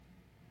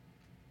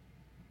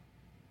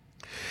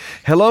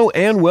Hello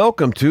and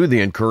welcome to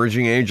the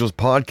Encouraging Angels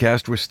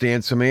podcast with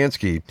Stan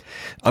Szymanski.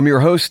 I'm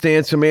your host,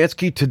 Stan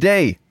Szymanski.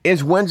 Today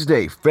is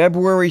Wednesday,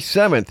 February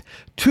 7th,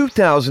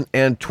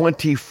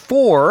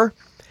 2024,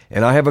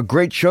 and I have a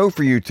great show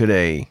for you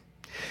today.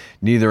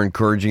 Neither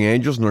Encouraging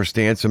Angels nor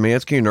Stan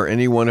Szymanski nor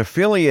anyone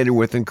affiliated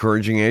with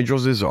Encouraging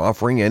Angels is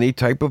offering any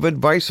type of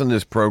advice on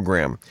this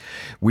program.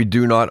 We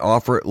do not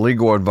offer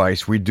legal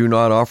advice. We do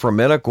not offer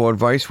medical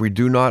advice. We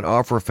do not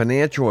offer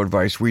financial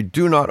advice. We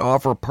do not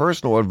offer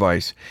personal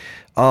advice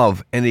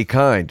of any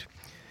kind.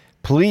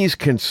 Please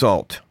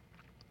consult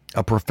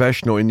a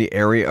professional in the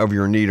area of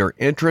your need or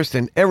interest,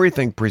 and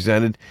everything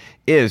presented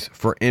is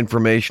for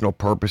informational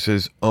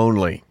purposes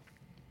only.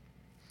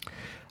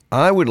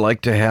 I would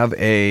like to have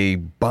a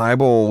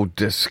Bible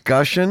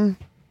discussion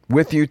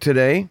with you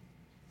today.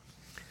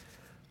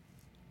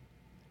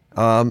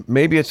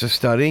 Maybe it's a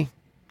study.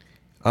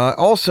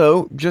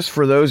 Also, just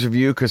for those of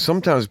you, because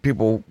sometimes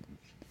people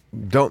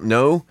don't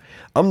know,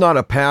 I'm not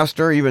a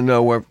pastor, even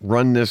though I've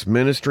run this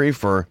ministry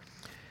for,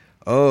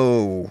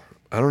 I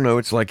don't know,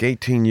 it's like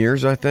 18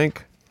 years, I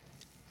think.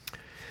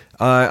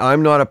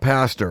 I'm not a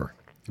pastor,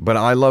 but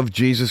I love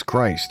Jesus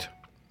Christ.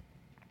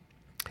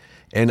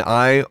 And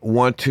I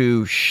want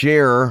to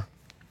share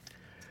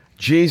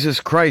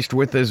Jesus Christ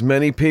with as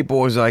many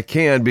people as I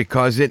can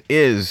because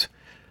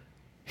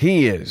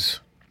He is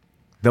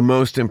the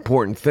most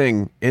important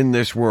thing in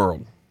this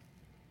world,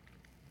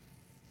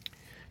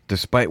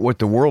 despite what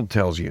the world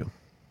tells you.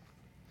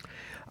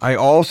 I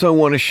also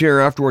want to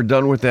share, after we're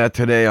done with that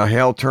today, a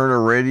Hal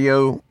Turner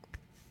radio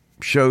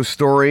show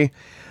story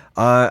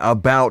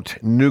about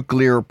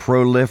nuclear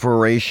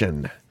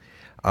proliferation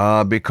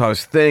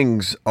because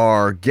things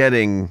are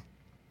getting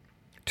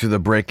to the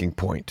breaking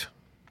point.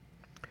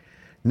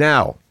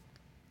 Now,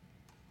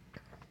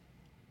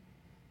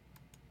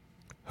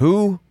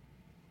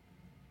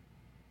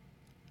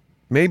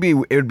 maybe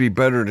it would be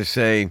better to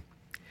say,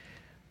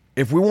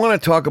 if we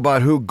want to talk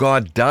about who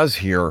God does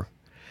hear,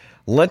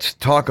 let's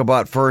talk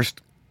about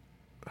first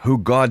who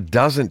God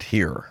doesn't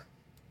hear.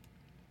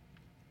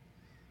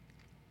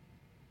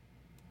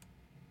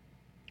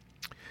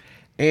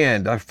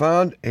 And I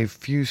found a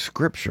few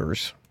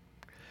scriptures.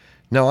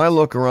 Now, I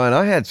look around.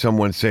 I had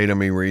someone say to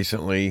me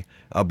recently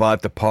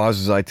about the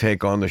pauses I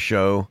take on the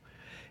show.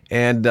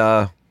 And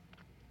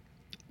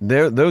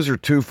those are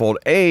twofold.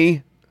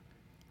 A,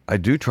 I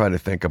do try to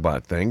think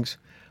about things.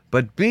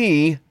 But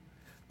B,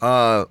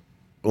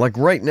 like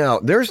right now,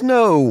 there's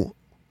no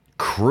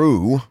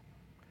crew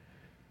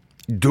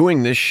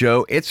doing this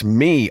show. It's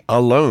me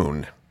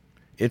alone.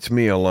 It's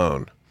me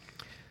alone.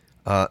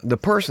 The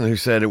person who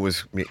said it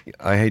was,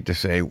 I hate to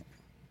say,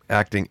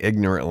 acting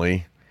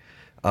ignorantly,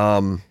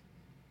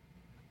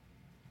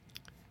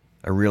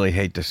 I really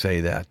hate to say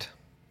that.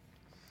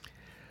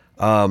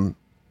 But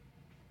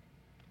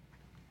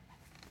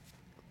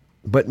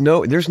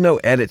no, there's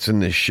no edits in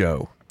this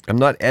show. I'm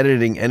not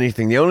editing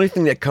anything. The only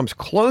thing that comes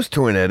close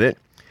to an edit,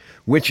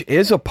 which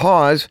is a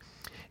pause,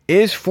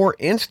 is, for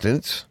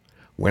instance,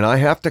 when I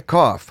have to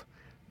cough,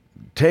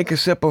 take a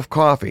sip of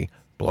coffee,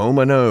 blow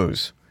my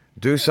nose,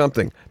 do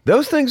something.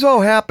 Those things all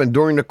happen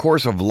during the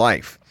course of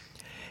life.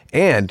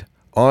 And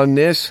on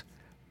this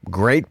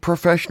great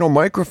professional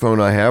microphone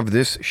I have,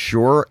 this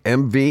Shure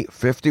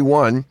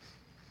MV51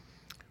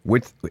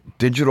 with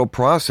digital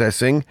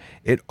processing,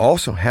 it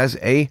also has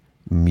a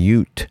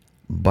mute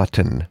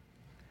button.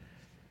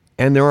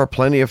 And there are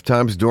plenty of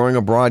times during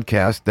a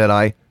broadcast that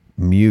I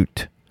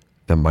mute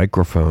the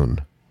microphone.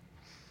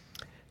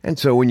 And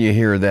so when you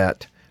hear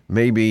that,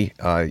 maybe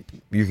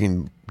you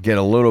can get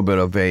a little bit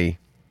of a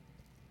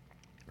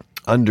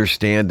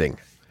understanding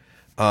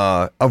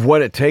of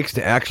what it takes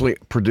to actually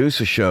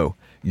produce a show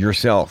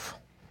yourself.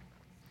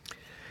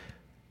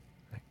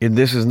 And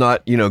this is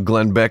not,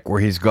 Glenn Beck,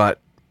 where he's got,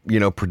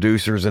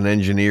 producers and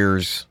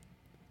engineers,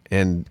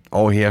 and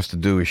all he has to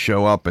do is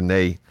show up and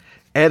they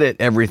edit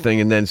everything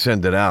and then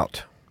send it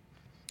out,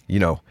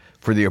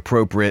 for the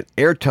appropriate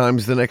air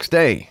times the next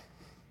day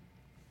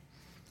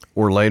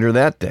or later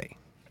that day.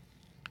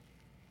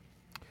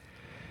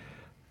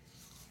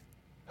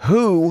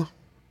 Who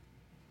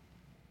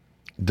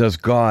does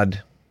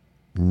God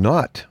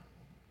not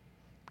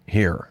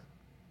hear?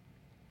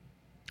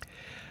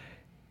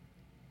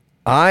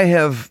 I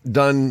have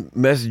done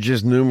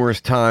messages numerous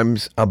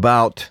times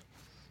about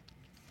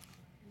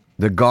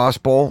the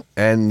gospel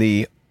and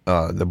the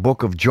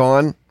book of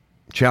John,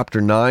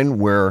 chapter 9,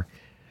 where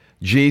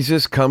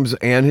Jesus comes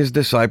and his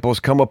disciples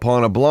come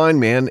upon a blind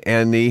man,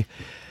 and the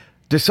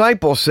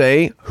disciples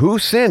say, "Who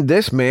sinned,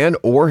 this man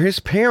or his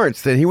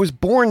parents, that he was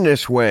born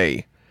this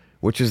way?"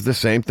 Which is the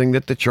same thing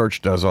that the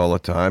church does all the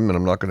time, and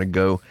I'm not going to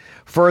go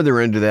further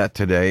into that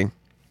today.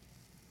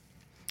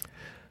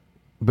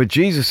 But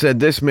Jesus said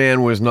this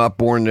man was not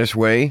born this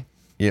way,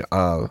 due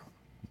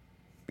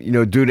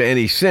to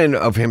any sin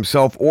of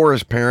himself or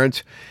his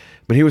parents,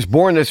 but he was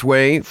born this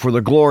way for the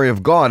glory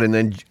of God, and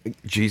then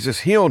Jesus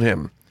healed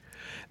him.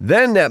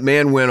 Then that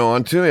man went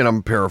on to, and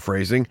I'm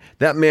paraphrasing,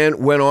 that man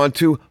went on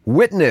to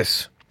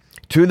witness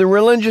to the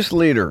religious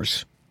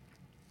leaders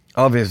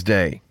of his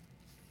day.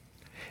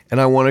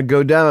 And I want to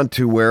go down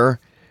to where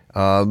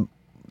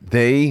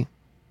they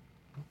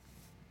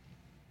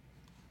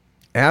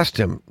asked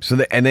him.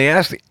 They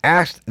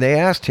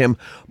asked him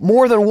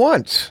more than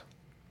once.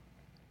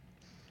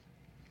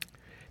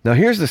 Now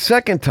here's the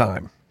second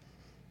time.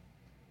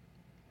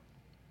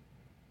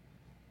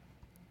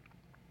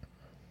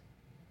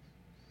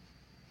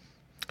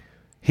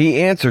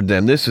 He answered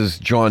them. This is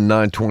John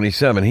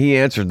 9:27. He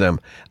answered them,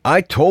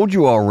 I told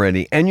you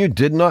already, and you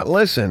did not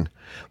listen.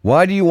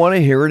 Why do you want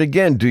to hear it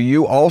again? Do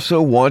you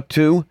also want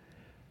to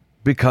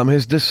become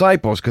his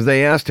disciples? Because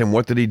they asked him,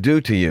 what did he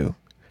do to you?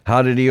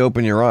 How did he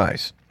open your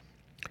eyes?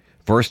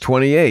 Verse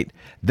 28.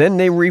 Then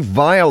they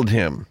reviled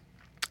him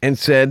and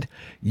said,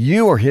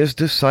 you are his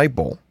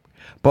disciple,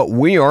 but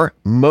we are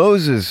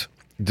Moses'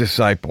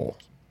 disciple.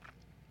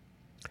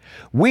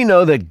 We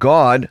know that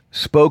God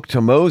spoke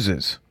to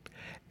Moses.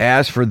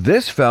 As for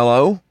this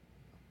fellow,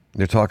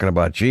 they're talking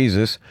about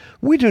Jesus,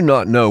 we do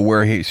not know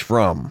where he's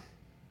from.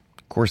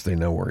 Of course they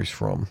know where he's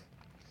from.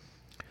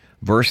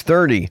 Verse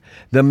 30,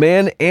 the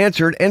man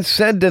answered and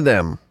said to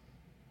them,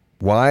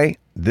 why,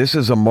 this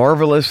is a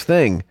marvelous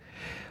thing,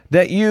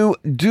 that you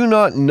do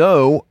not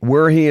know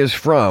where he is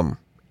from,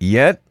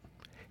 yet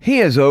he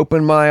has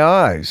opened my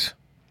eyes.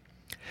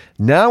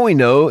 Now we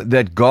know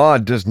that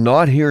God does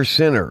not hear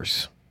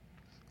sinners.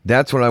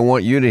 That's what I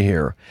want you to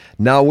hear.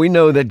 Now we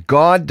know that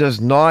God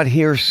does not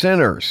hear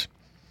sinners.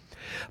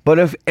 But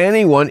if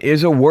anyone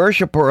is a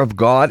worshiper of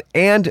God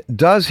and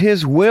does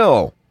his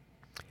will,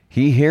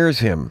 he hears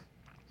him.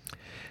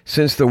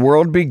 Since the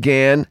world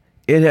began,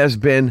 it has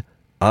been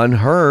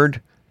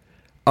unheard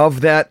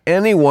of that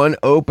anyone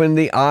opened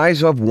the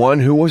eyes of one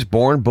who was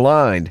born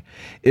blind.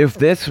 If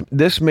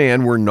this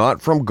man were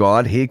not from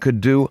God, he could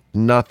do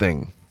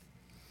nothing.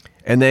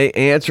 And they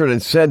answered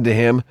and said to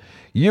him,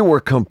 you were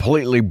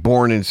completely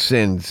born in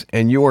sins,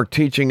 and you are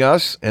teaching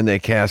us, and they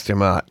cast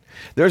him out.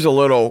 There's a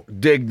little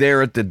dig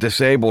there at the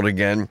disabled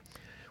again,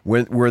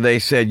 where they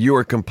said, you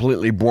are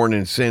completely born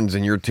in sins,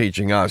 and you're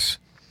teaching us.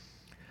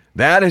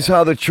 That is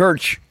how the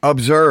church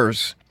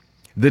observes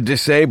the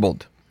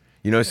disabled.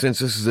 You know, since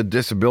this is a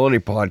disability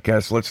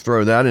podcast, let's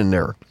throw that in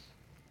there.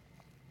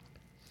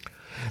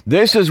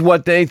 This is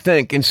what they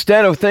think.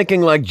 Instead of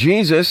thinking like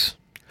Jesus,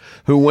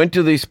 who went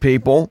to these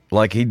people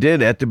like he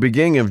did at the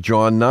beginning of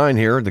John 9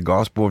 here, the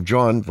Gospel of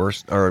John,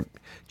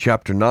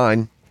 chapter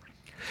 9.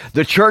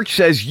 The church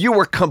says you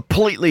were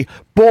completely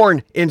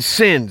born in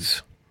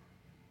sins.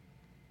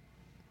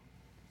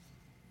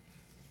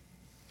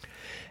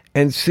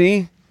 And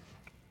see,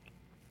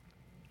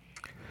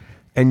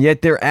 and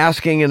yet they're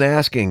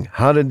asking,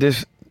 how did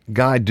this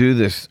guy do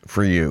this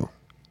for you?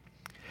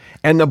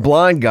 And the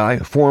blind guy,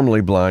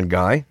 formerly blind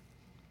guy,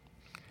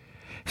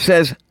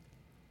 says,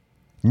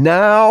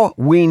 now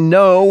we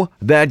know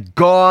that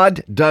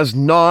God does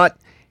not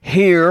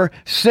hear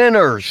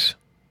sinners.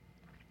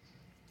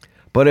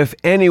 But if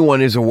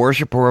anyone is a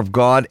worshiper of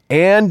God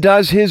and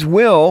does his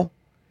will,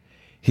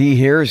 he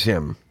hears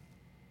him.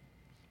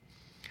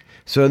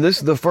 So this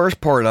is the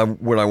first part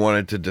of what I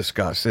wanted to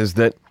discuss, is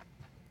that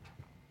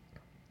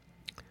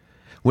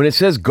when it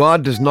says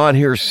God does not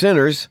hear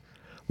sinners,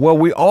 well,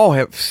 we all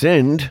have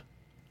sinned.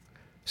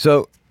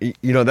 So,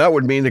 you know, that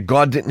would mean that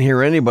God didn't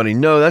hear anybody.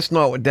 No, that's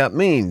not what that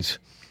means.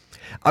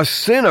 A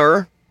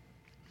sinner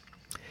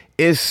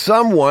is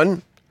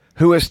someone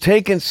who has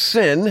taken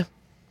sin,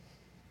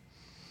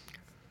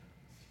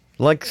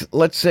 like,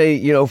 let's say,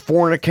 you know,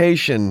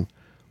 fornication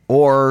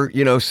or,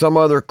 you know, some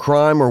other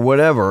crime or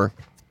whatever,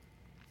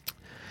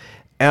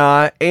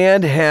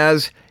 and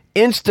has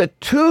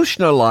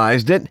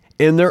institutionalized it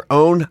in their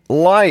own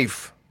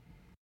life.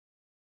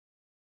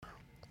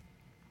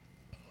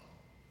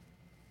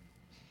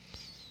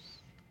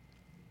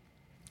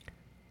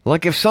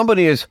 Like if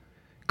somebody is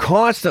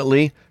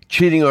constantly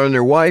cheating on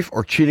their wife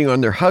or cheating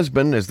on their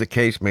husband, as the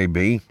case may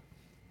be,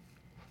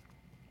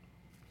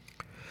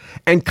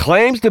 and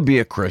claims to be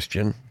a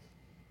Christian,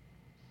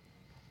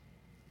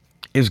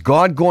 is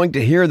God going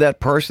to hear that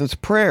person's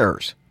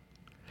prayers?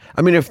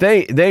 I mean, if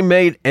they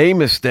made a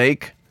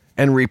mistake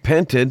and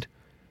repented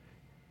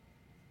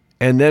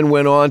and then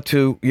went on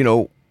to, you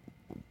know,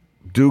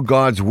 do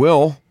God's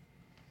will,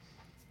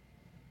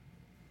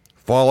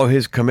 follow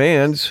his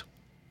commands,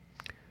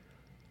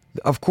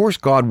 of course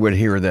God would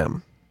hear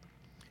them.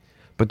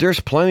 But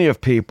there's plenty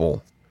of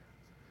people,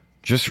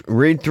 just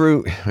read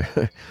through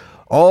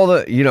all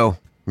the, you know,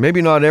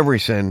 maybe not every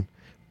sin,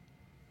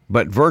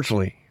 but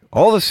virtually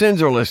all the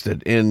sins are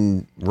listed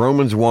in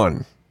Romans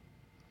 1.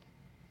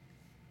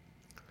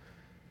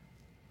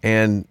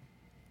 And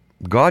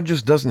God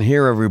just doesn't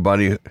hear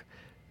everybody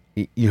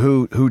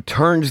who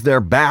turns their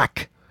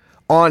back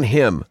on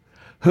him,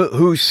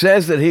 who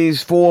says that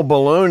he's full of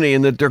baloney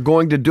and that they're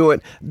going to do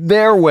it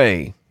their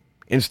way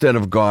instead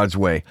of God's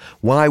way.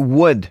 Why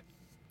would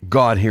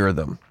God hear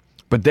them?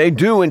 But they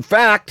do, in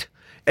fact,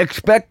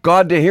 expect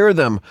God to hear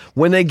them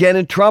when they get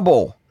in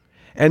trouble.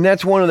 And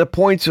that's one of the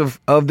points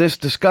of this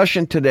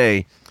discussion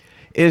today,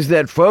 is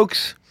that,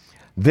 folks,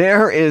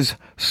 there is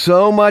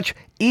so much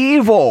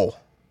evil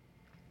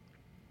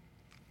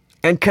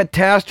and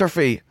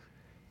catastrophe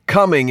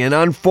coming and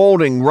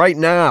unfolding right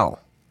now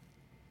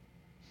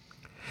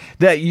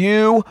that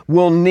you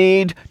will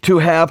need to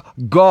have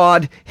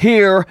God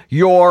hear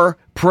your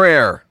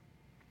prayer.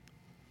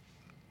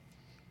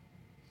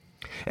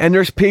 And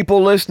there's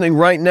people listening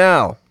right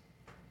now.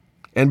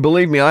 And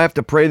believe me, I have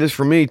to pray this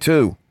for me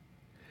too.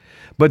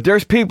 But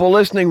there's people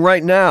listening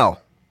right now.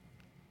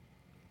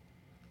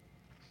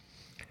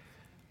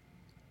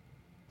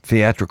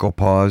 Theatrical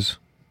pause.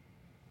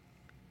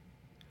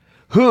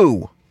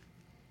 Who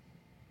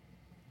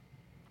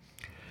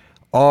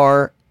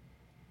are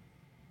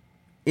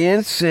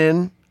in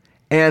sin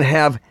and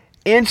have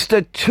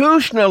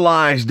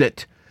institutionalized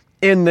it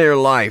in their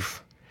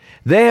life.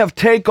 They have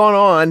taken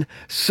on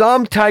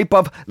some type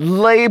of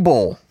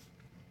label.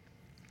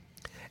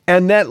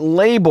 And that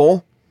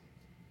label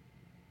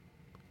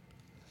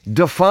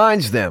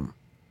defines them.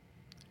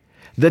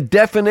 The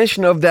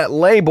definition of that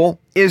label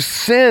is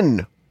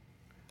sin,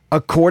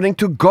 according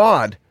to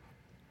God.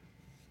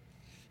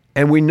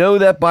 And we know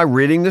that by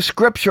reading the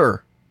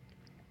scripture.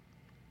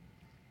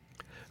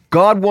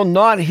 God will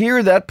not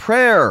hear that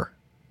prayer.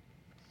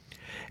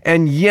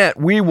 And yet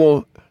we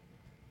will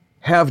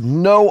have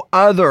no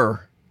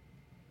other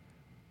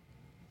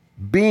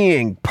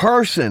being,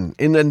 person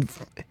in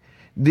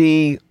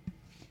the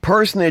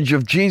personage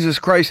of Jesus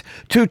Christ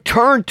to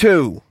turn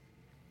to.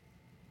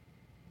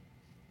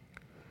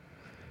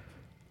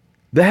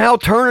 The Hal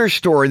Turner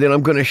story that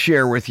I'm going to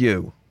share with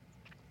you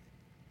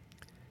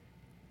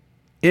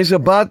is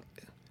about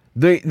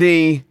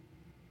the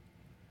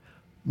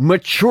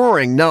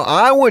maturing. Now,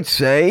 I would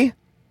say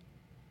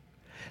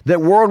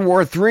that World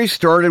War III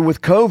started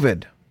with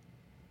COVID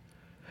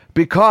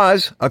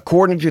because,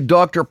 according to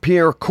Dr.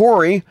 Pierre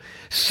Corey,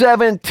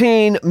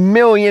 17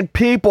 million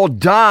people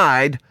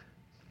died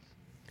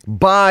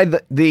by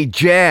the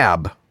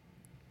jab.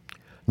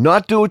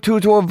 Not due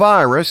to a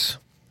virus,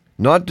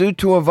 not due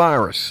to a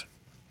virus.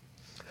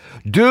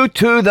 Due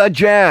to the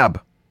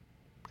jab.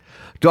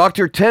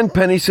 Dr.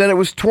 Tenpenny said it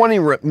was 20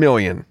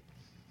 million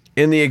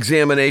in the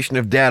examination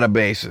of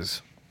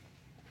databases.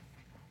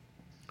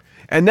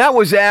 And that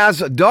was as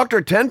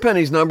Dr.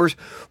 Tenpenny's numbers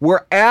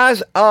were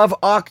as of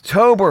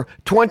October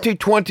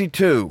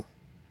 2022.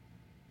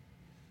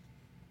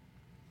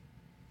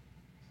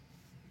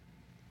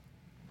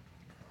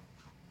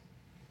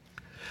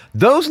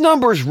 Those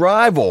numbers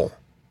rival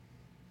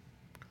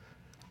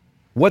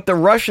what the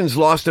Russians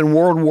lost in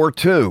World War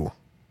II.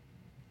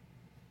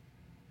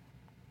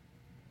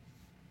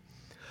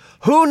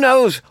 Who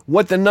knows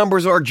what the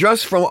numbers are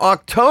just from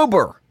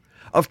October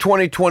of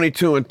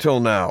 2022 until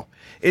now?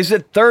 Is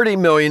it 30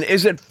 million?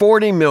 Is it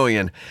 40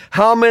 million?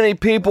 How many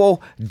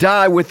people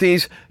die with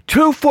these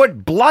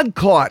 2-foot blood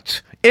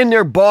clots in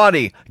their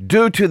body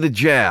due to the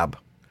jab?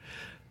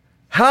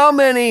 How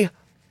many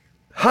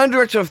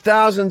hundreds of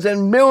thousands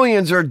and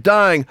millions are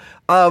dying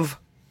of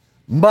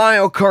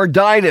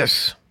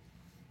myocarditis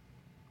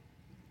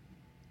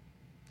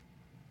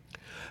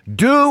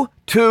due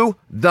to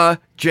the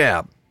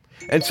jab?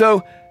 And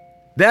so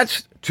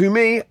that's, to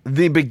me,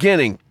 the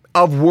beginning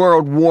of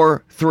World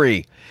War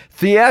III.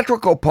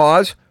 Theatrical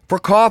pause for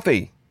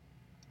coffee.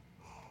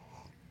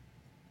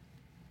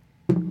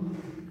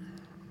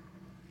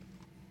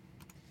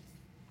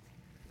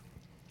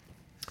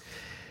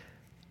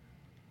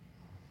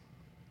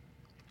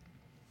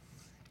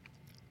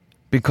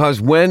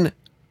 Because when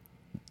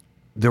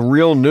the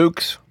real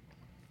nukes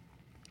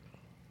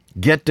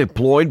get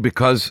deployed,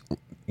 because,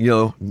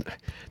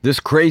 this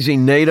crazy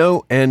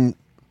NATO and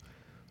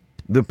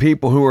the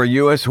people who are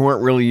U.S. who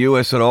aren't really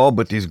U.S. at all,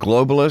 but these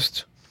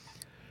globalists,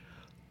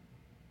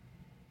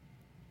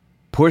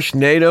 push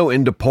NATO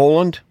into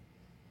Poland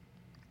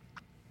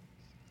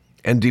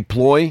and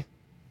deploy,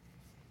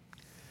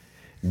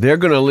 they're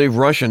going to leave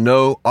Russia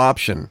no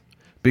option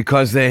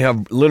because they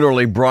have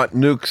literally brought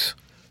nukes,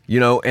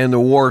 and the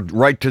war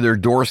right to their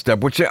doorstep,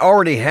 which they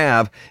already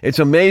have. It's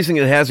amazing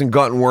it hasn't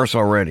gotten worse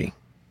already.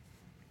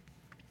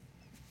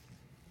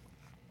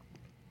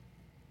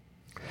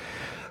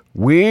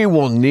 We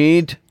will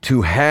need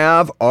to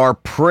have our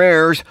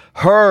prayers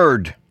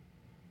heard.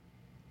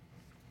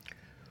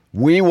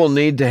 We will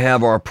need to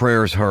have our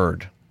prayers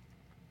heard.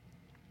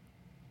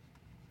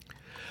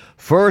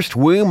 First,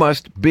 we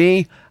must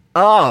be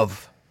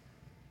of.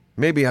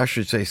 Maybe I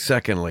should say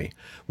secondly.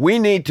 We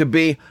need to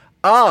be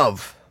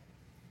of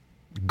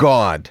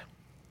God.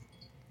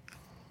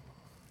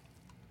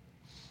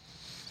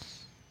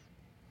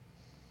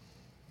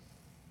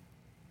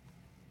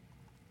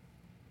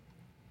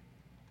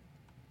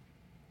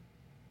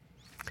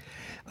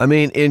 I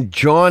mean, in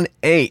John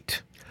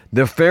 8,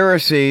 the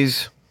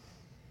Pharisees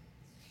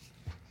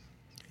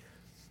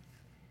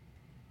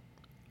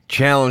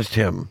challenged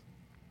him.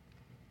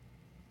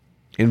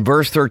 In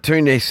verse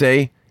 13, they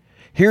say,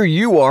 "Here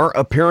you are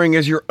appearing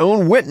as your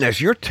own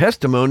witness. Your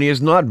testimony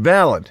is not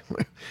valid."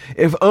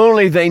 If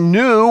only they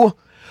knew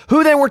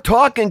who they were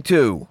talking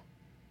to.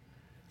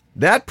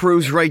 That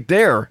proves right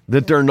there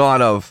that they're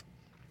not of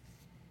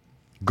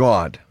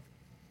God.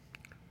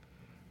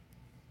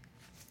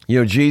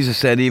 Jesus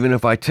said, even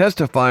if I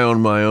testify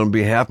on my own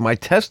behalf, my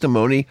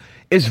testimony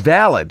is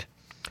valid.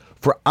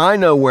 For I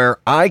know where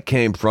I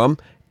came from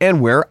and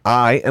where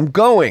I am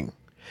going.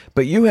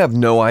 But you have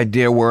no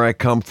idea where I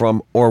come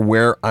from or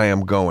where I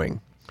am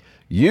going.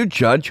 You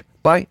judge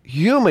by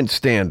human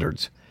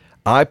standards.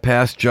 I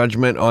pass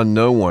judgment on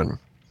no one.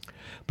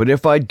 But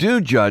if I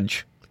do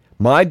judge,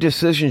 my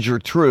decisions are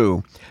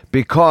true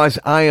because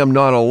I am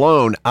not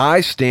alone.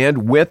 I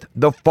stand with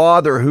the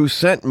Father who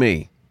sent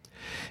me.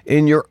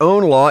 In your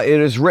own law, it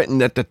is written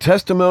that the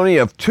testimony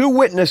of two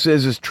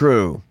witnesses is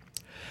true.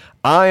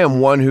 I am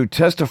one who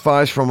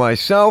testifies for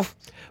myself.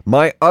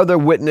 My other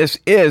witness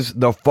is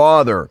the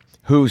Father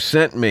who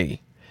sent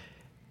me.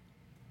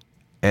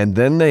 And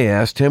then they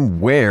asked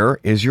him, where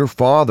is your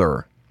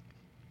Father?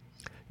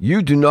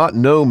 You do not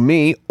know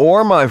me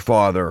or my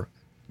Father,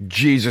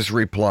 Jesus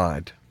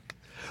replied.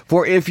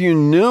 For if you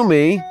knew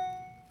me,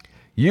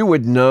 you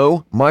would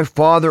know my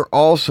Father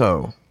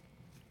also.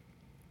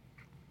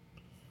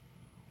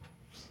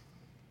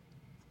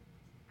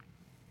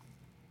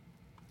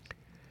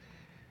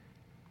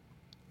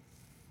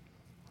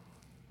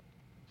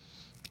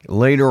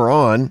 Later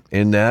on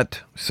in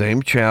that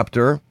same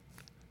chapter,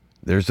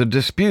 there's a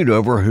dispute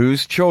over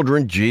whose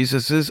children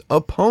Jesus'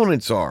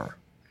 opponents are.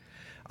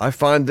 I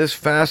find this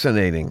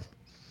fascinating.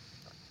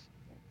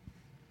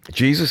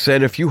 Jesus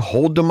said, if you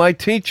hold to my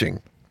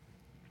teaching,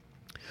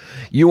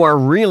 you are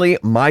really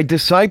my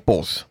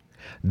disciples.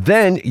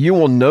 Then you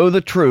will know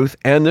the truth,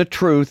 and the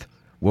truth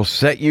will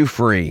set you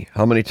free.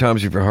 How many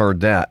times have you heard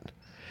that?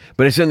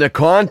 But it's in the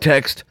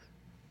context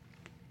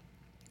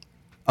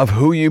of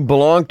who you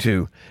belong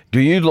to. Do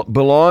you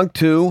belong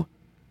to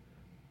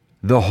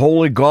the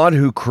holy God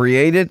who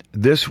created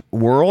this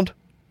world?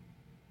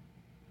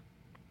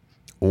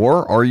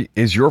 Or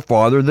is your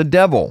father the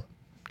devil?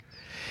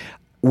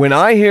 When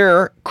I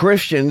hear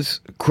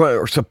Christians,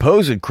 or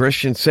supposed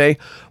Christians, say,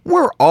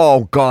 we're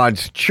all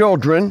God's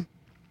children,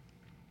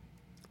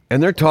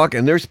 and they're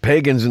talking, there's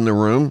pagans in the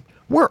room,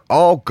 we're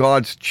all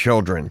God's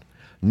children.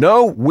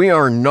 No, we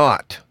are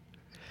not.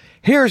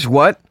 Here's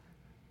what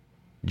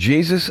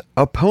Jesus'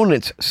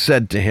 opponents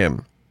said to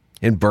him.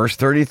 In verse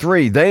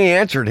 33, they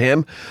answered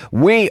him,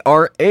 we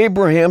are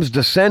Abraham's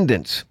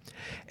descendants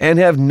and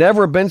have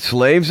never been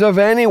slaves of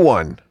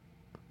anyone.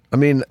 I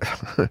mean,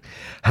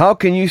 how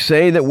can you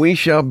say that we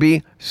shall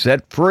be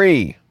set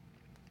free?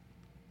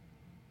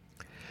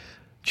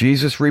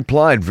 Jesus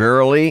replied,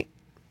 verily,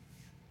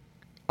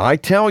 I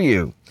tell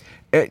you,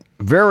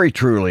 very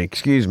truly,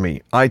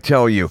 I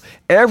tell you,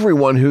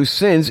 everyone who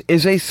sins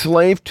is a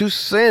slave to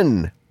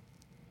sin.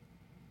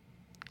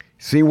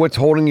 See what's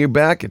holding you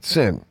back? It's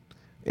sin.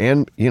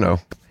 And,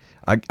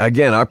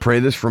 I pray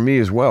this for me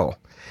as well.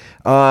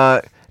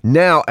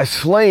 Now, a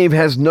slave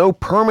has no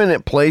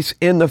permanent place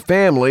in the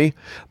family,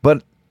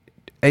 but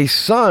a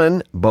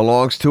son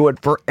belongs to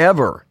it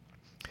forever.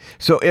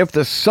 So if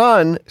the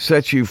Son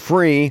sets you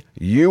free,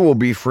 you will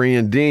be free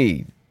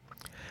indeed.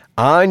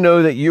 I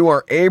know that you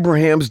are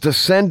Abraham's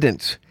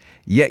descendants,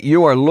 yet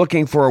you are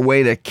looking for a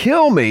way to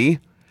kill me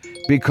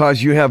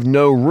because you have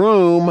no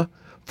room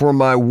for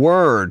my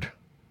word.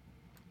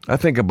 I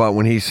think about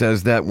when he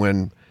says that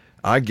when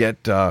I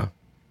get,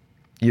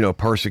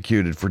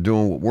 persecuted for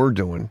doing what we're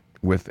doing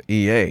with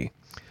EA,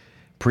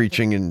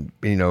 preaching and,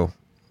 or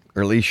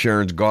at least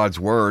sharing God's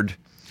word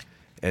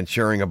and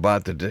sharing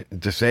about the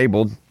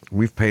disabled.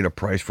 We've paid a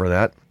price for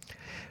that.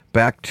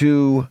 Back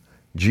to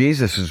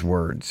Jesus's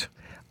words.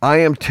 I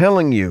am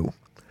telling you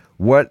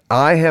what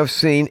I have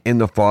seen in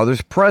the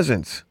Father's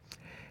presence,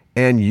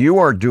 and you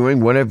are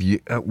doing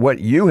what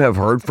you have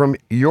heard from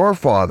your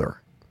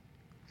father.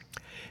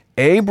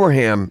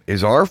 Abraham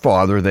is our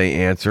father, they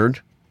answered.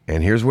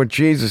 And here's what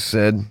Jesus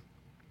said.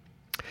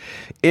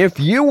 If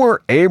you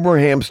were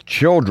Abraham's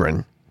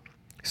children,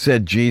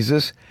 said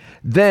Jesus,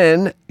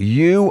 then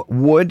you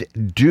would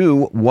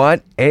do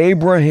what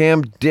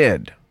Abraham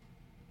did.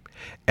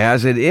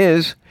 As it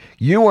is,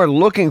 you are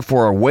looking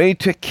for a way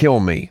to kill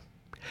me,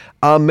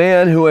 a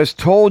man who has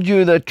told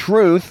you the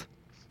truth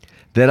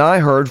that I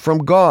heard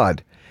from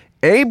God.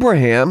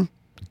 Abraham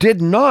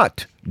did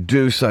not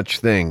do such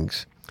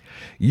things.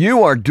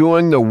 You are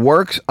doing the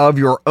works of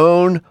your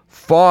own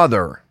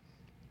father.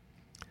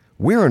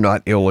 We are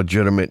not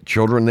illegitimate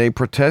children, they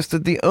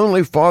protested. The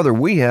only father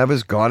we have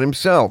is God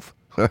himself.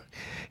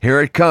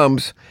 Here it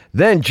comes.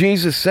 Then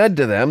Jesus said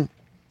to them,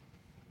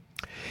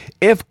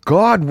 if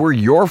God were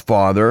your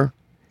father,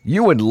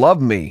 you would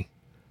love me,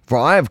 for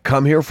I have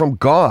come here from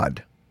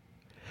God.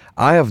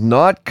 I have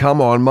not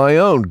come on my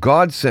own.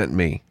 God sent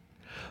me.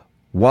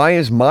 Why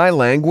is my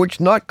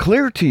language not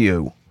clear to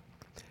you?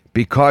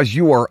 Because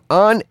you are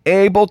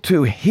unable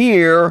to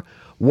hear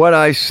what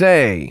I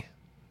say.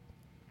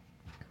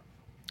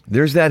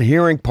 There's that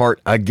hearing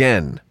part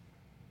again.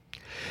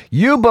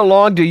 You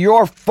belong to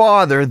your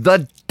father,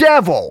 the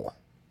devil,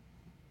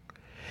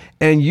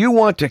 and you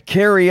want to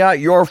carry out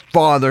your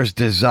father's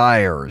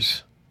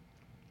desires.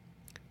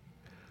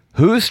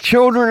 Whose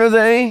children are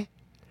they?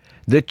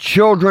 The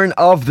children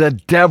of the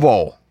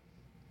devil.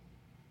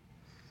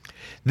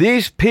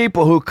 These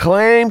people who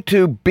claim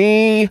to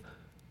be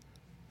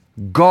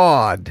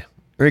God.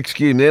 Or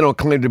excuse me, they don't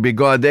claim to be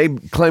God. They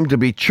claim to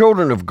be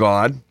children of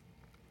God.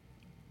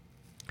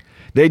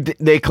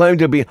 They claim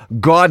to be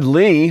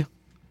godly,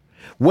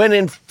 when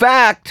in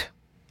fact,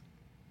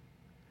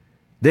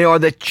 they are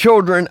the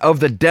children of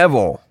the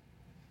devil.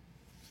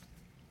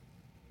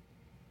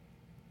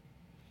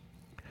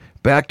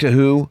 Back to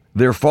who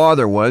their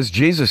father was,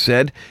 Jesus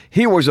said,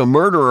 he was a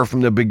murderer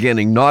from the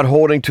beginning, not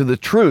holding to the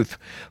truth,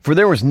 for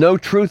there was no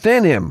truth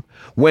in him.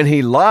 When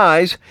he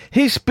lies,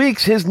 he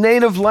speaks his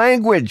native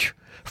language,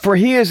 for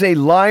he is a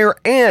liar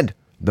and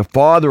the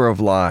father of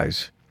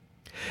lies.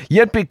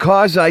 Yet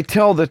because I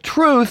tell the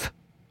truth,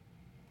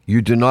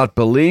 you do not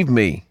believe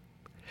me.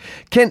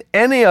 Can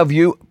any of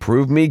you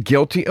prove me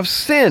guilty of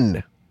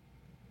sin?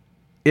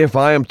 If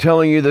I am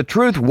telling you the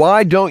truth,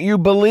 why don't you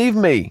believe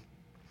me?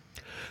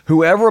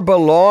 Whoever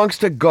belongs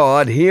to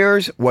God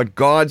hears what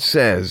God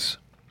says.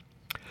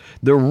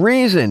 The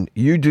reason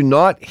you do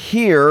not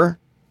hear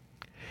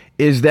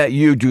is that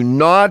you do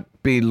not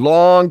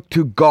belong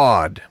to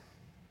God.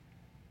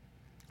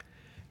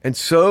 And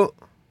so,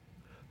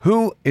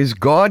 who is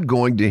God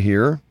going to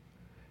hear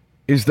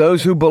is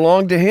those who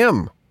belong to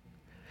him.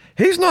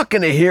 He's not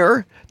going to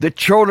hear the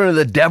children of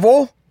the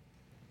devil.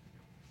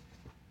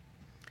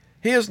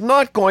 He is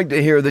not going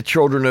to hear the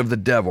children of the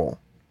devil.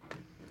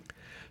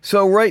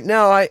 So right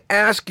now I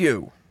ask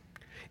you,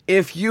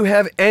 if you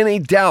have any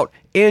doubt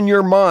in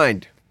your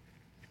mind,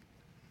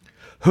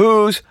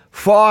 whose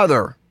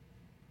father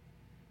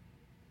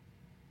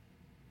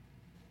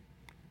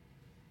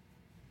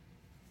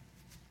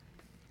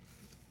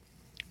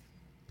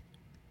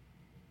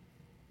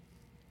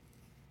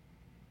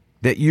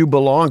that you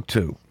belong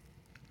to?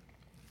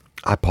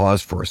 I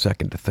paused for a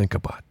second to think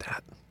about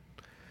that.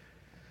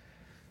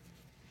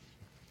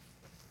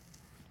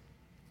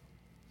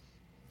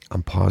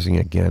 I'm pausing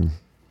again.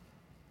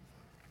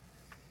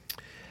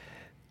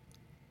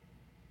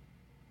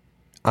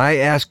 I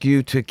ask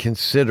you to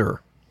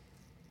consider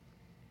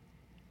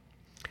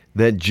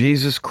that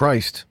Jesus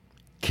Christ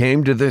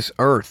came to this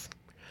earth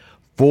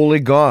fully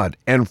God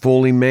and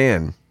fully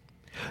man,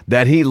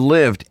 that he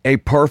lived a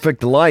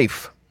perfect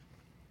life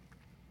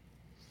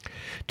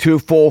to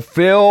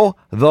fulfill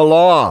the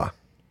law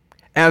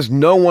as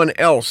no one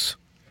else,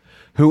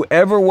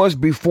 whoever was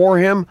before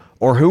him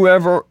or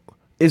whoever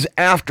is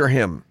after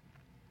him.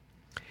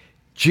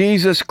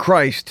 Jesus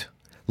Christ,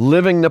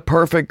 living the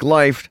perfect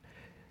life,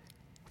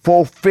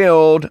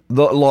 fulfilled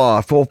the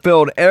law,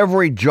 fulfilled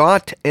every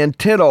jot and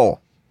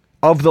tittle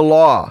of the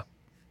law.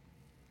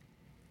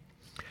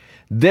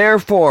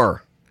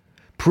 Therefore,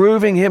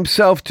 proving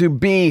himself to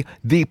be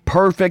the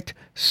perfect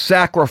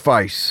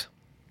sacrifice.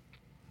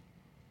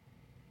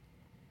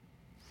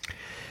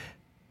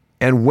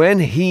 And when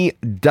he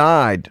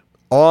died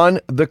on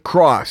the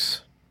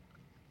cross,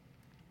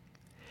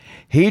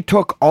 he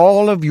took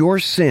all of your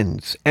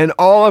sins and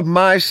all of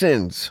my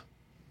sins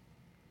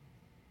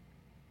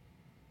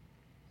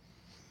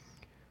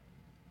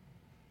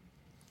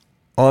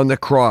on the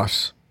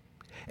cross.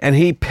 And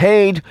he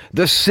paid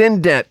the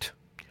sin debt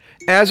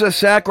as a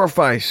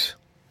sacrifice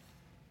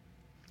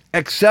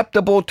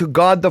acceptable to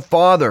God the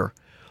Father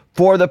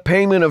for the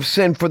payment of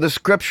sin. For the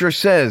scripture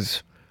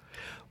says,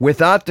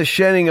 without the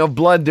shedding of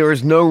blood, there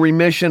is no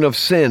remission of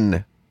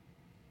sin.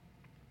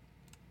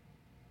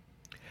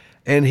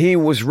 And he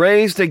was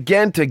raised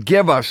again to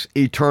give us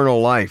eternal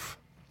life.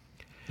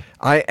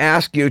 I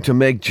ask you to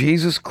make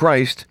Jesus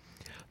Christ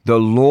the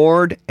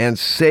Lord and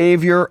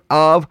Savior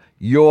of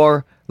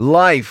your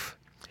life,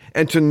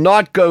 and to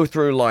not go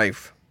through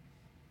life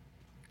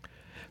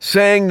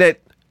saying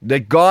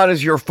that God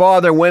is your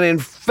father when in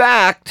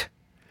fact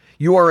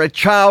you are a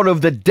child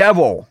of the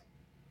devil.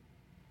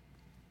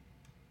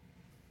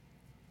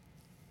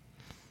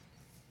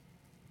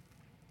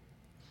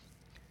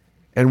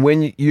 And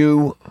when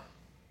you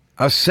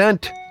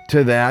assent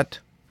to that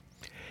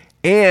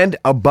and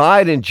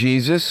abide in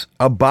Jesus,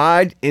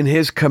 abide in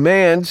his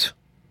commands,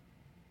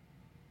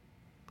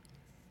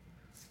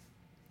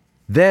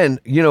 then,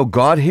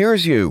 God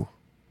hears you.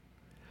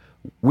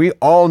 We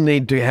all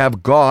need to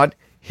have God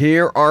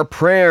hear our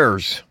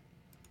prayers.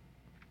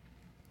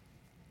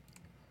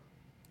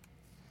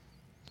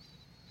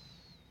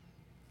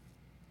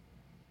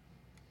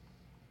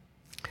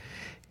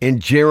 In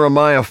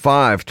Jeremiah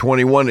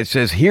 5:21, it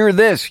says, "Hear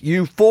this,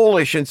 you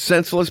foolish and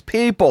senseless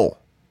people,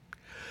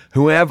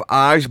 who have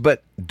eyes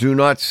but do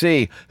not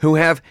see, who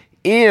have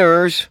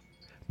ears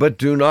but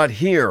do not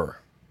hear."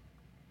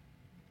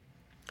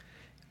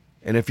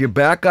 And if you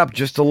back up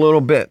just a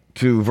little bit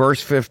to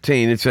verse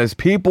 15, it says,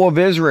 "People of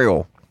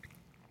Israel,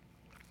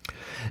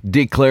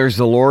 declares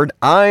the Lord,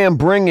 I am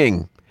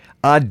bringing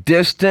a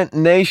distant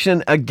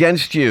nation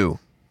against you,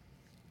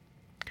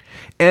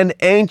 an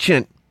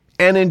ancient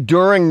and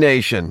enduring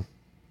nation,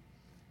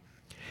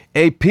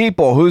 a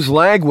people whose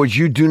language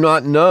you do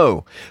not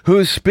know,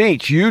 whose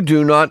speech you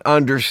do not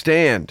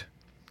understand."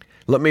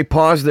 Let me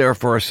pause there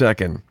for a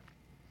second.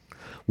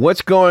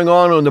 What's going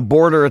on the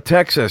border of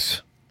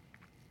Texas?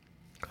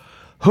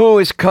 Who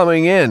is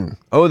coming in?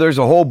 Oh, there's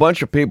a whole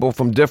bunch of people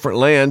from different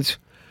lands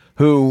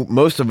who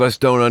most of us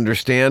don't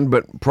understand,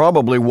 but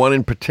probably one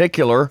in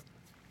particular.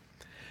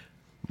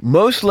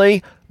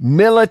 Mostly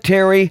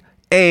military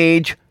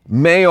age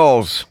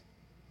males.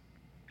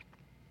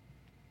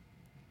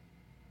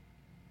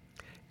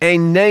 A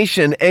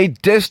nation, a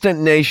distant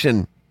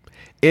nation,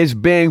 is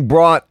being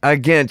brought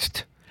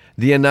against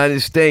the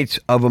United States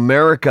of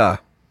America.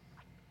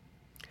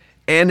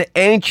 An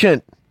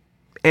ancient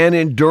and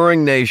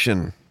enduring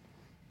nation.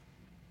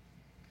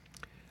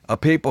 A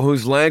people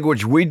whose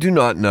language we do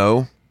not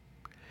know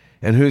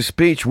and whose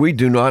speech we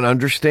do not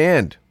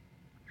understand.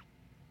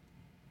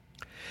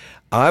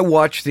 I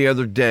watched the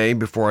other day,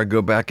 before I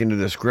go back into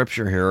the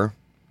scripture here,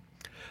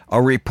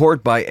 a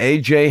report by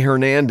A.J.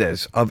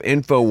 Hernandez of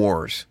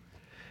InfoWars.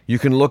 You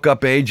can look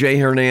up A.J.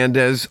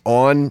 Hernandez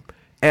on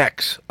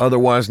X,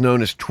 otherwise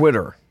known as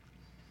Twitter,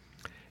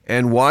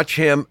 and watch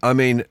him. I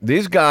mean,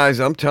 these guys,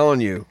 I'm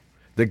telling you,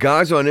 the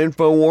guys on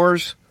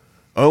InfoWars,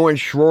 Owen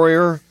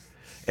Schroyer,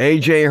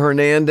 A.J.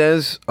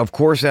 Hernandez, of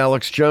course,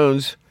 Alex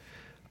Jones,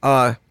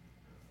 have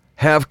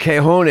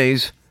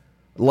cojones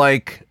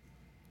like,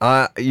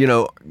 are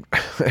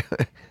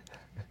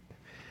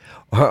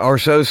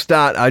so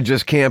stout, I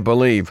just can't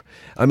believe.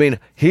 I mean,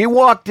 he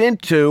walked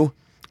into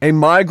a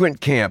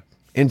migrant camp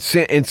in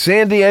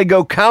San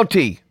Diego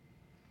County.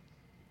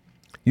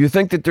 You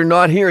think that they're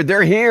not here?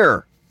 They're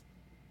here.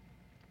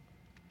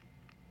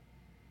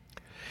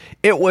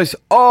 It was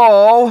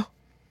all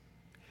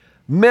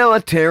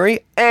military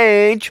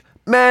age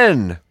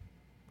men.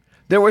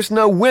 There was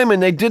no women.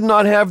 They did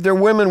not have their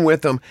women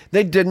with them.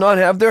 They did not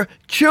have their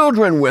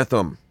children with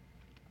them.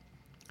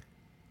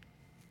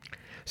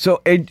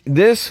 So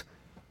this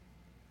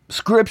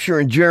scripture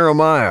in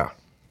Jeremiah,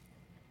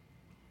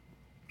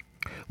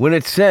 when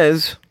it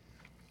says,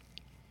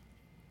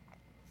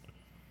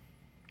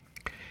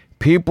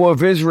 people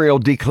of Israel,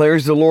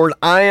 declares the Lord,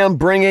 I am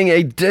bringing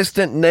a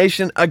distant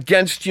nation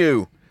against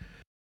you.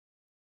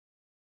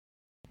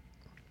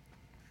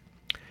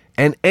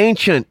 An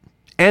ancient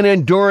and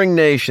enduring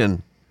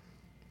nation.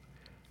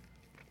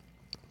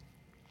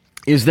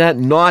 Is that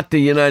not the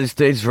United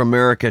States of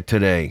America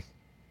today?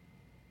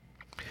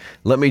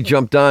 Let me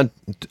jump down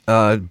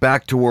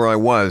back to where I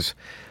was.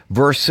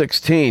 Verse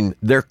 16,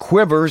 their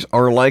quivers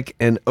are like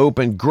an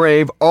open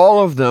grave.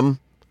 All of them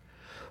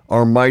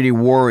are mighty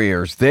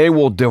warriors. They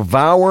will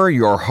devour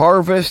your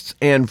harvests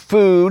and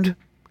food,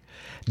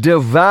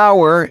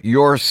 devour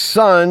your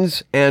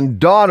sons and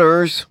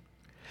daughters.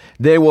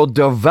 They will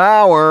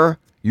devour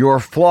your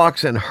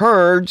flocks and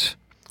herds,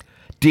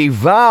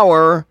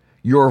 devour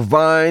your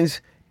vines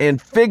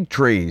and fig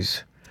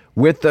trees.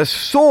 With the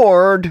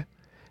sword,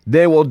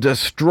 they will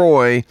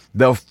destroy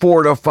the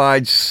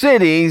fortified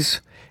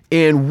cities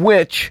in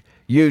which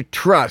you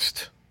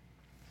trust.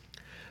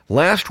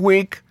 Last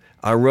week,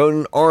 I wrote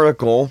an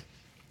article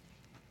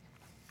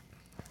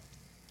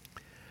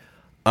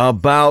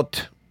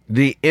about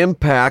the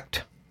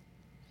impact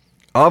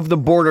of the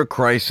border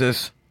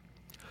crisis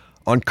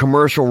on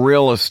commercial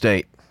real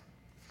estate.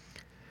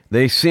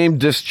 They seem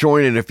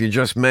disjointed if you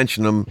just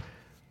mention them,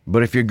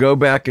 but if you go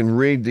back and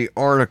read the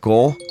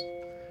article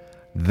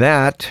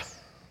that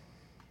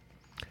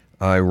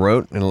I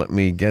wrote, and let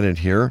me get it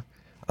here,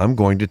 I'm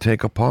going to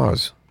take a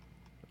pause.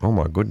 Oh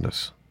my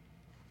goodness.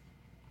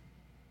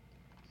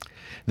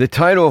 The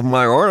title of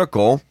my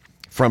article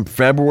from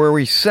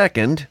February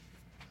 2nd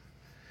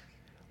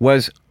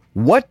was,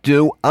 what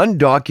do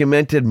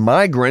undocumented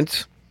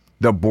migrants,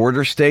 the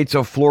border states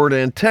of Florida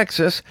and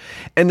Texas,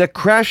 and the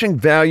crashing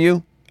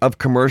value of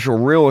commercial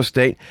real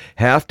estate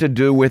have to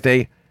do with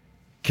a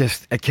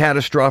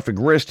catastrophic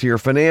risk to your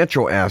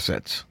financial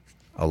assets?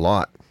 A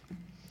lot.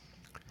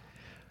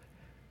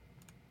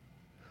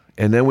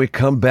 And then we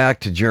come back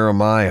to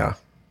Jeremiah.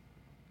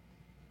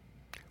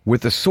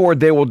 With the sword,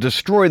 they will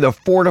destroy the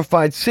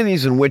fortified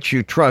cities in which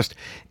you trust.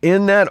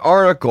 In that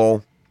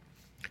article,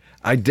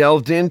 I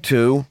delved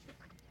into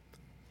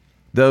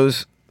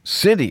those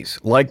cities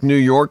like New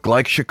York,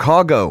 like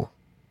Chicago.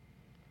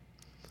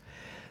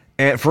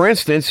 And for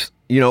instance,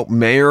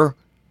 Mayor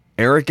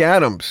Eric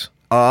Adams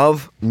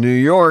of New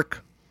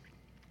York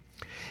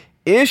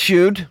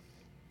issued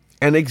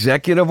an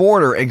executive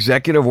order,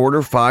 Executive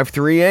Order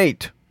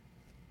 538.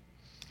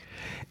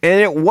 And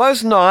it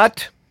was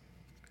not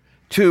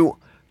to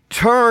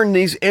turn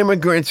these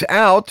immigrants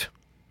out.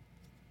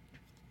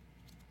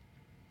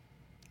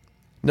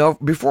 Now,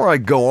 before I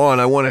go on,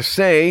 I want to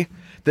say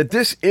that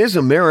this is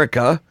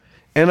America,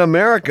 and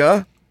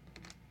America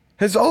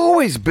has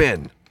always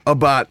been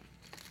about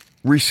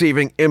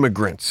receiving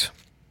immigrants.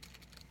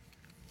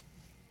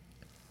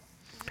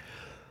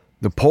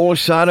 The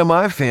Polish side of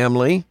my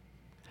family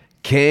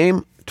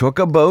came, took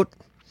a boat,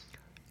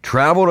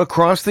 traveled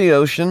across the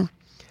ocean,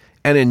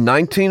 and in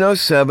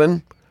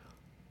 1907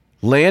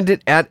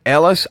 landed at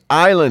Ellis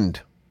Island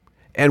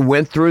and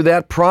went through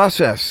that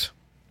process.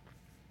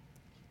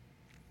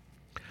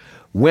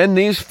 When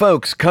these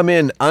folks come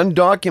in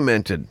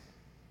undocumented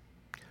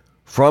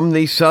from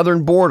the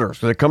southern border,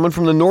 so they're coming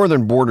from the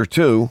northern border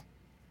too,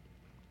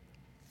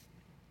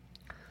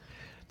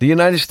 the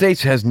United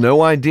States has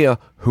no idea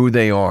who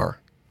they are.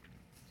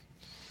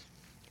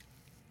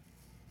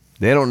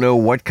 They don't know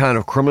what kind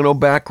of criminal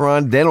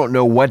background. They don't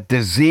know what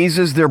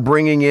diseases they're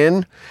bringing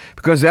in,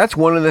 because that's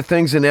one of the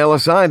things in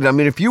LSI. I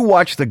mean, if you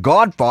watch The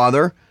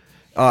Godfather,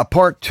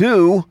 Part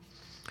 2,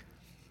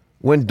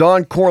 when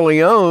Don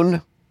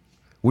Corleone,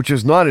 which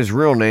is not his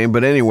real name,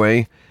 but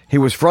anyway, he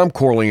was from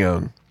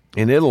Corleone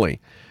in Italy.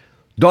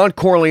 Don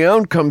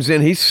Corleone comes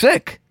in, he's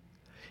sick.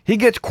 He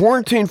gets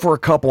quarantined for a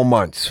couple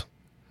months.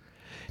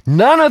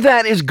 None of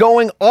that is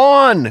going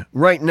on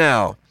right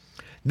now.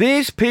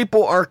 These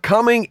people are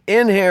coming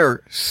in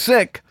here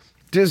sick,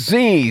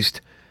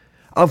 diseased,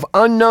 of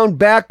unknown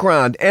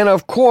background. And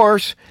of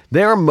course,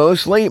 they're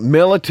mostly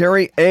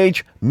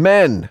military-age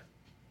men.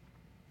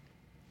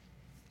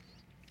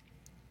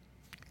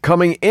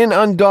 Coming in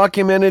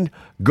undocumented,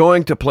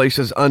 going to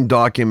places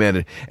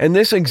undocumented. And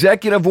this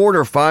executive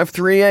order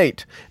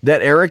 538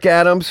 that Eric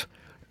Adams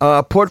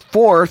put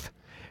forth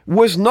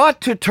was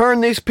not to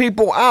turn these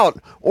people out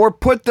or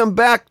put them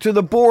back to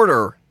the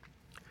border.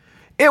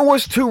 It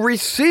was to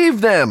receive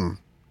them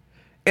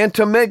and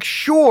to make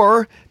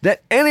sure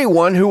that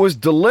anyone who was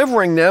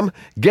delivering them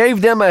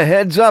gave them a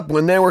heads up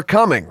when they were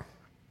coming.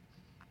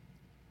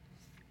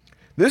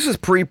 This is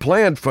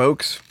pre-planned,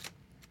 folks.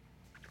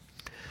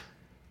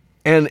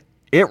 And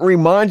it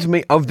reminds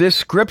me of this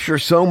scripture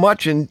so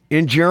much in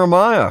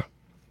Jeremiah.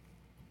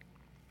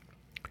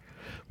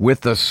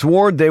 With the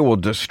sword they will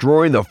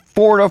destroy the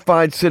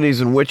fortified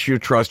cities in which you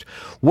trust.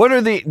 What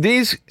are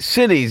these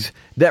cities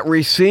that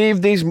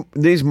receive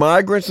these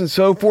migrants and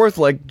so forth,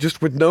 like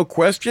just with no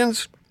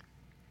questions?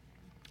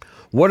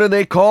 What are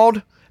they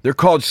called? They're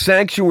called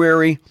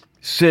sanctuary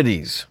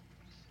cities.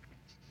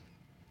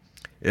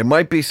 It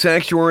might be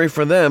sanctuary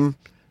for them,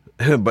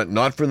 but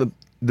not for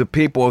the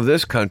people of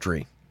this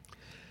country.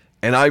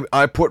 And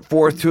I put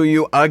forth to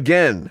you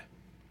again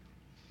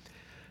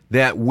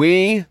that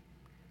we,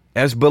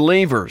 as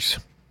believers,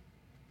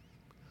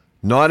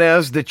 not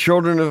as the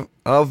children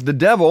of the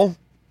devil,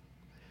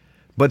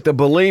 but the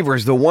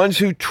believers, the ones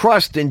who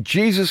trust in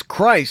Jesus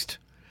Christ,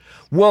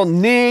 will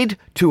need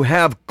to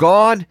have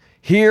God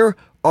hear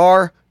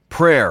our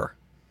prayer.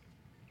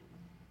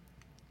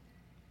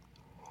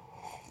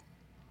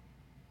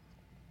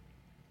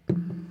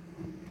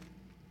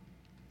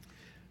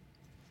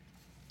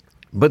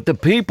 But the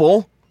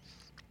people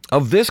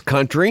of this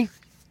country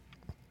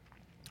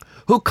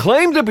who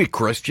claim to be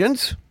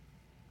Christians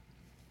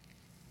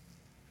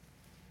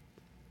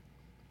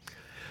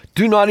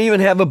do not even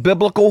have a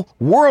biblical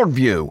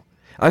worldview.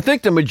 I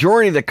think the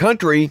majority of the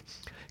country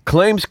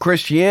claims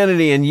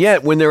Christianity, and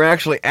yet when they're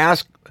actually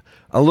asked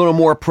a little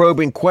more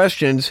probing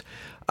questions,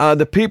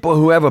 the people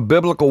who have a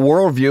biblical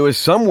worldview is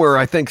somewhere,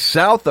 I think,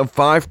 south of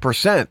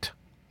 5%.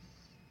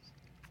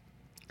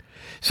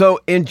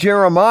 So in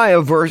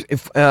Jeremiah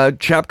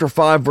chapter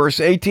 5, verse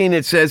 18,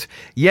 it says,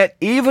 "Yet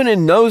even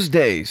in those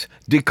days,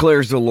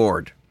 declares the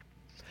Lord,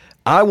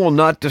 I will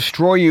not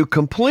destroy you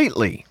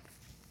completely.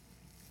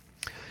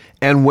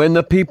 And when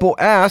the people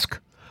ask,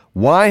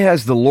 why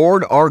has the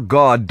Lord our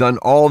God done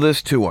all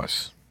this to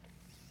us?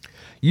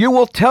 You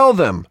will tell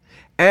them,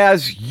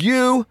 as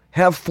you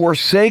have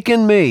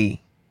forsaken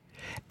me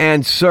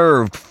and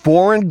served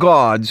foreign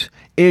gods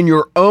in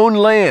your own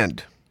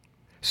land,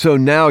 so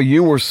now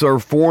you will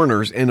serve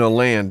foreigners in a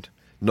land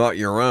not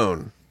your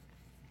own."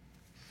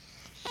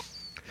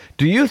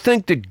 Do you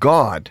think that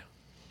God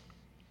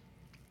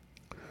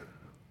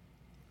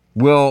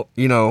will,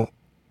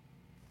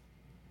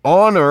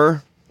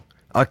 honor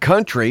a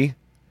country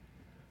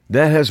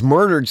that has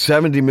murdered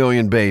 70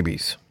 million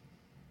babies?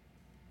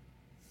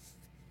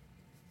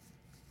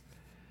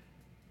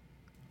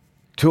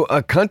 To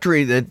a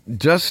country that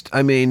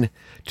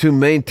to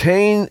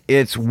maintain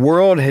its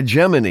world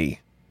hegemony,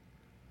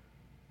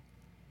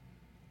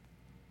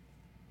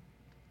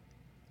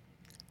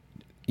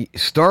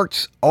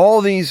 starts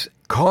all these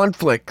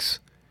conflicts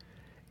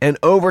and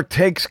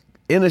overtakes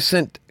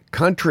innocent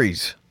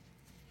countries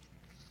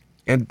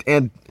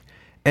and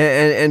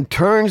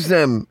turns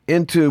them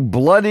into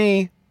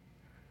bloody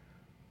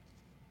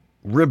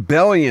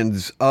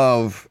rebellions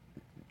of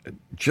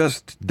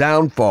just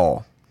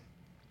downfall,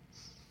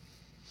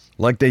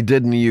 like they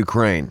did in the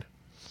Ukraine.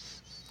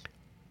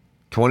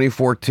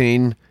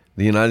 2014,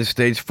 the United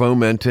States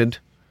fomented,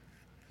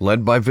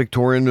 led by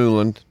Victoria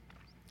Nuland,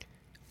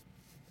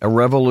 a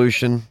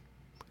revolution,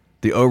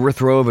 the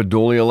overthrow of a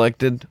duly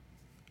elected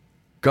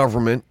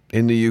government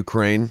in the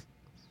Ukraine.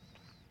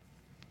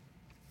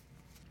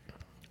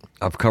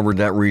 I've covered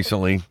that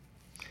recently.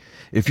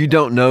 If you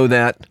don't know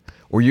that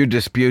or you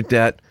dispute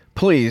that,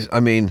 please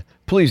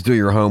do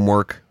your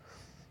homework.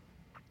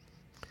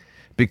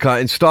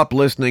 And stop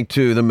listening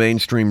to the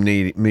mainstream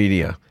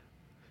media.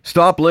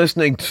 Stop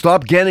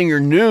getting your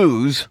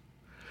news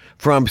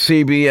from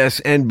CBS,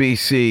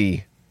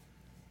 NBC,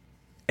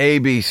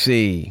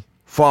 ABC,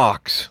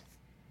 Fox.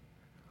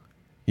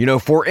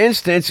 For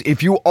instance,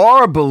 if you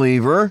are a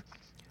believer,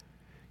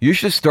 you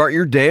should start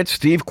your day at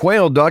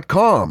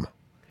stevequayle.com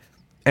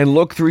and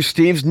look through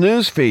Steve's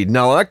news feed.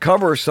 Now, I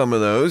cover some of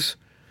those.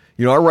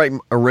 I write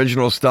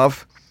original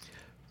stuff,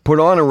 put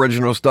on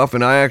original stuff,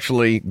 and I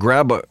actually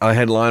grab a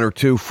headline or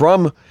two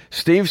from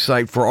Steve's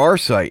site for our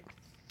site.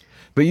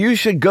 But you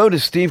should go to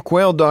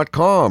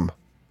stevequayle.com.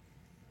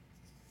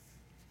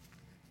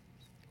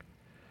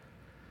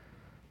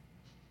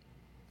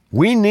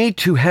 We need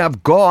to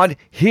have God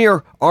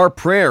hear our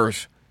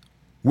prayers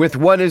with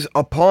what is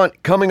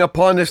coming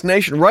upon this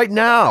nation right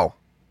now.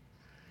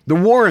 The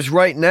war is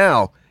right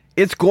now.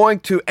 It's going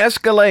to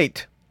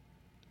escalate.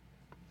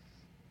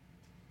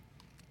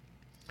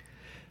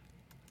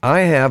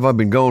 I've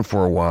been going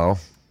for a while.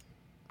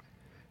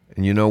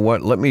 And you know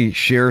what? Let me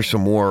share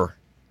some more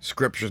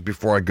scriptures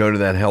before I go to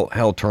that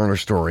Hal Turner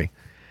story.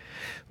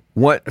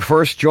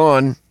 First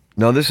John,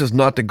 now this is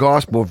not the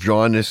Gospel of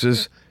John, this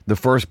is the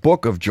first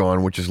book of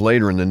John, which is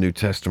later in the New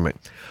Testament.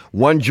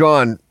 1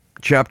 John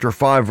chapter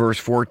 5, verse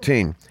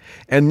 14.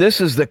 And this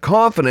is the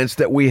confidence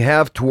that we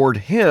have toward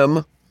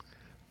him,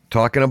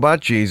 talking about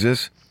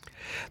Jesus,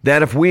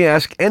 that if we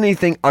ask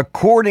anything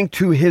according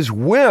to his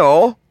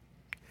will,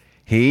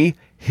 he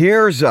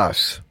hears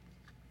us.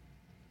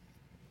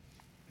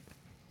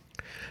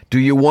 Do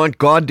you want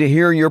God to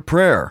hear your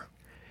prayer?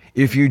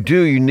 If you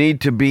do, you need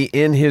to be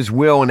in his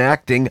will and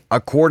acting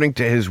according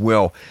to his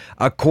will,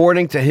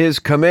 according to his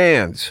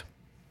commands.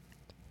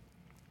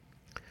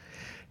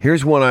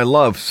 Here's one I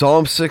love,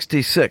 Psalm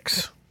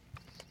 66,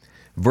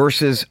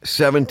 verses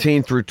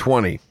 17 through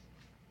 20.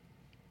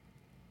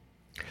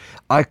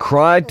 I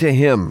cried to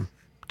him,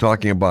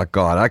 talking about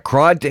God, I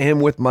cried to him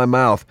with my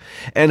mouth,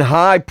 and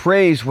high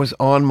praise was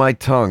on my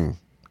tongue.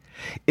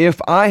 If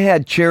I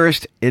had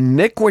cherished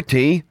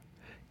iniquity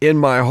in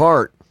my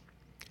heart,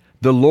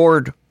 the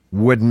Lord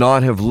would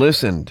not have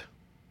listened.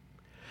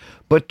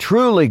 But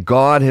truly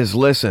God has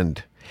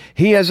listened.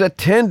 He has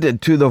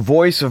attended to the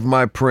voice of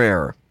my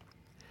prayer.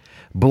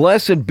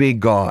 Blessed be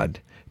God,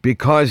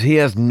 because he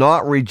has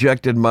not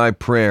rejected my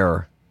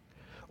prayer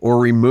or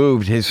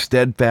removed his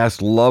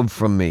steadfast love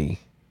from me.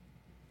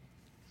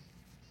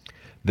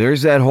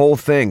 There's that whole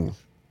thing.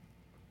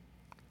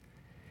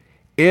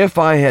 If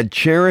I had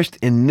cherished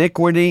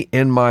iniquity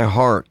in my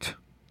heart,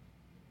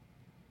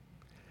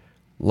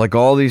 like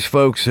all these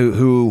folks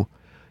who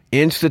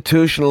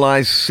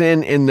institutionalize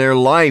sin in their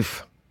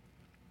life,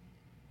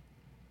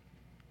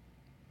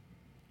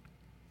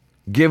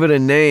 give it a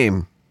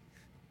name,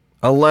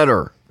 a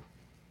letter.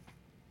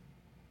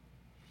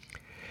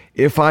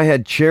 If I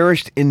had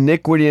cherished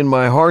iniquity in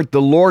my heart,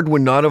 the Lord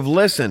would not have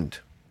listened.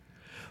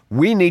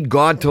 We need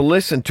God to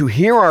listen, to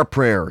hear our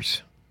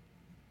prayers.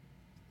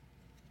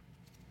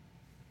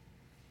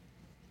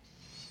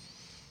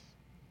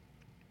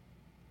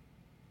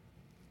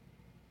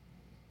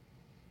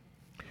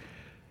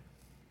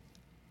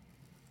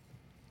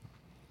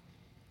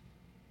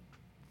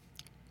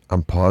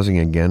 I'm pausing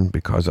again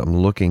because I'm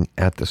looking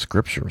at the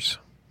scriptures.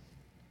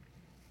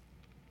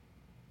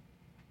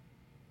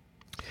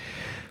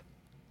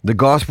 The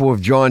Gospel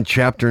of John,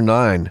 chapter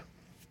 9,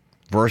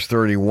 verse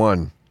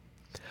 31.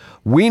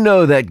 We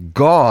know that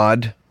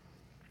God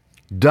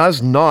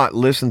does not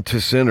listen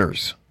to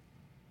sinners.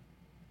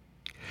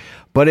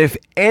 But if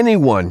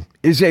anyone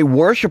is a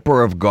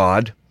worshiper of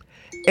God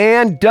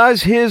and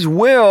does his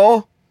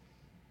will,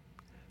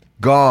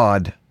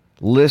 God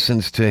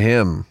listens to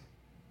him.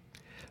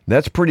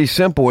 That's pretty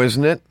simple,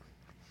 isn't it?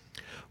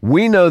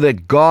 We know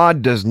that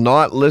God does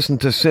not listen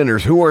to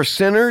sinners. Who are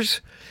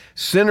sinners?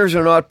 Sinners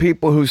are not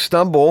people who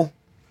stumble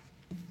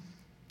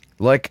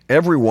like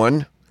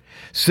everyone.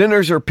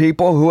 Sinners are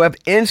people who have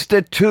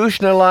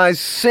institutionalized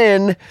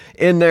sin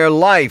in their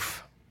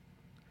life.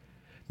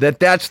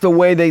 That's the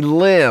way they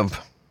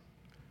live.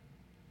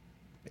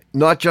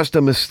 Not just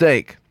a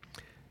mistake.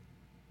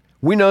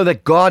 We know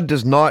that God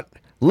does not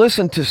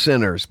listen to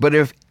sinners. But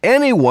if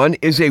anyone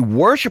is a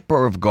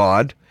worshiper of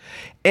God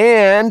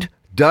and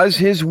does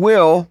his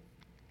will,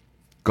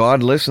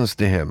 God listens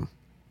to him.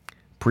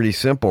 Pretty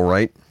simple,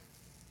 right?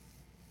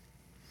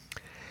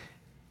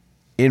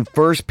 In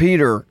 1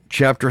 Peter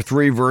chapter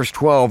 3, verse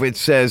 12, it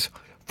says,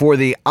 "For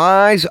the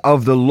eyes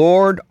of the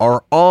Lord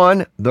are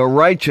on the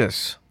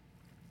righteous,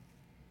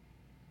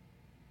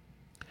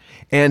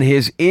 and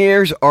his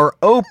ears are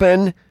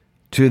open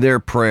to their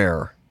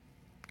prayer."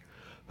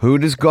 Who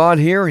does God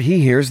hear?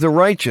 He hears the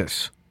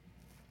righteous.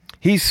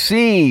 He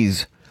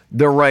sees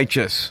the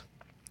righteous.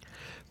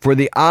 For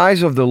the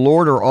eyes of the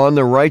Lord are on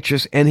the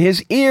righteous, and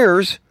his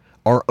ears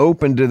are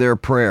open to their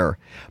prayer.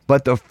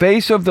 But the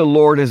face of the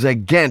Lord is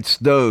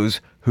against those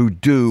who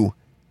do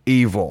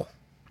evil.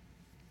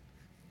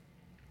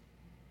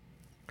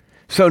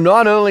 So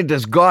not only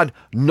does God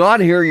not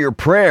hear your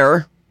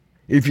prayer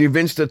if you've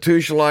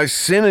institutionalized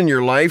sin in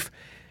your life,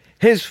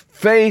 his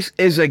face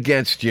is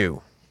against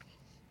you.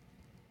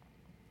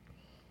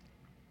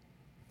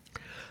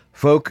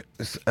 Folks,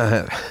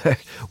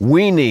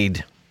 we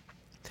need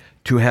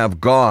to have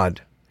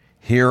God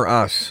hear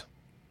us.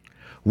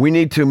 We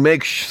need to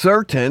make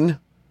certain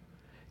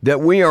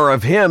that we are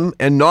of him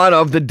and not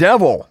of the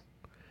devil.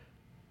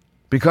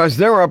 Because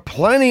there are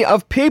plenty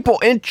of people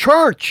in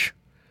church,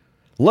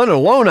 let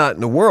alone out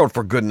in the world,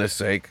 for goodness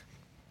sake,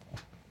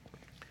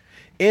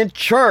 in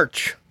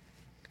church,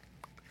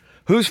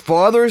 whose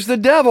father is the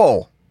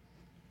devil.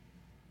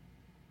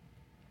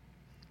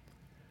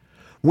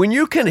 When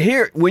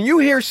you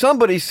hear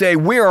somebody say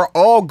we are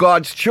all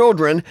God's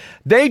children,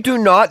 they do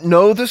not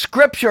know the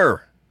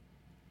scripture.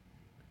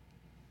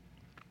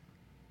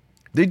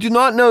 They do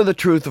not know the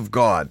truth of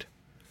God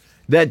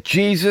that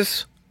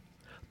Jesus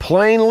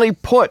plainly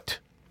put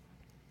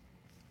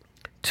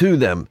to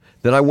them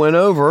that I went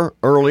over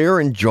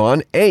earlier in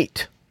John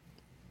 8.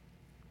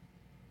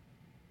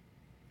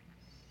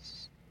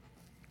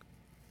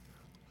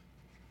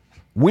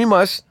 We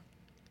must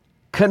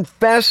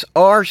confess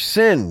our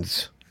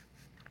sins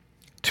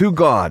to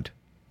God.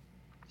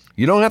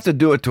 You don't have to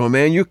do it to a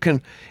man. You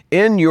can,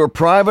 in your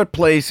private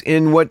place,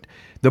 in what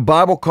the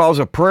Bible calls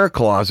a prayer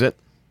closet,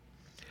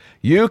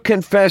 you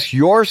confess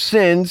your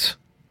sins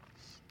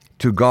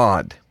to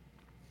God.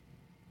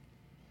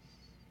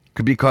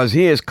 Because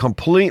he is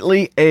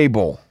completely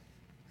able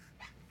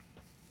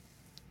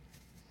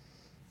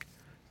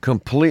to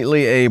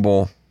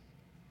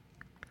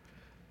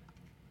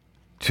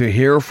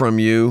hear from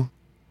you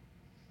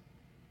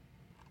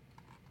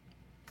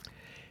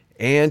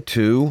and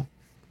to,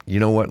 you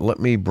know what, let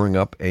me bring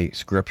up a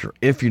scripture,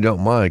 if you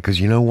don't mind, because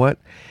you know what?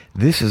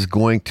 This is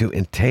going to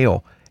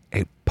entail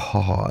a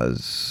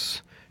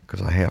pause,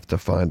 because I have to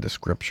find the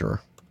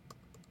scripture.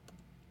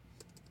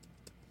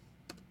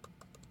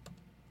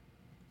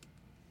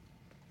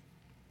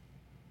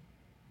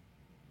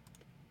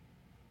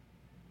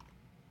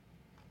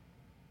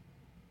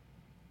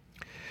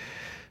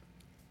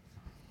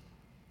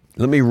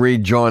 Let me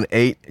read John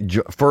 8,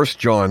 1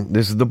 John,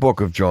 this is the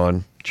book of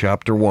John,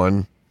 chapter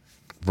 1,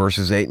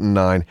 verses 8 and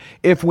 9.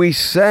 If we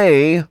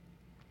say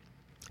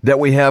that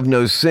we have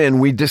no sin,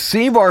 we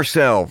deceive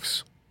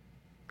ourselves,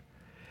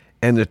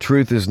 and the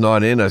truth is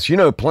not in us. You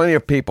know, plenty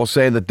of people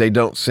say that they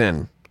don't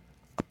sin.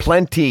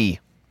 Plenty,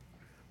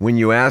 when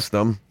you ask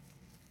them.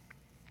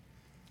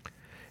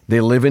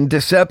 They live in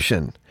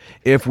deception.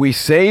 If we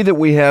say that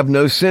we have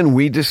no sin,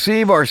 we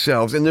deceive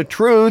ourselves, and the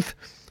truth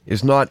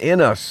is not in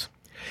us.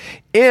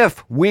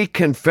 If we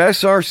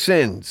confess our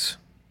sins,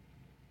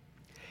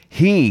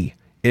 he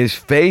is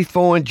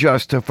faithful and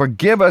just to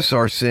forgive us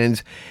our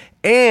sins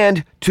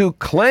and to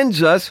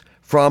cleanse us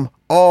from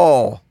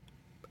all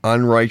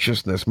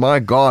unrighteousness. My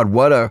God,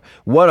 what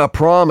a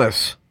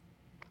promise.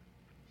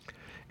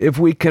 If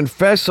we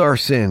confess our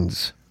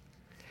sins,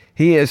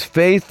 he is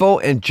faithful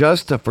and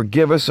just to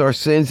forgive us our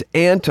sins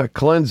and to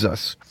cleanse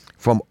us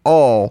from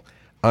all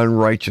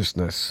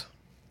unrighteousness.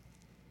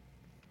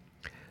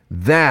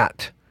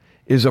 That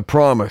is a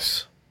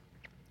promise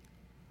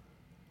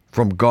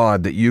from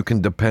God that you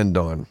can depend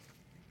on.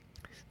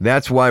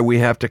 That's why we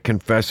have to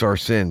confess our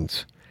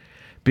sins,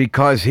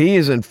 because he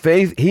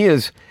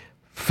is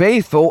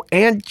faithful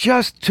and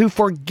just to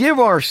forgive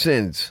our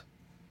sins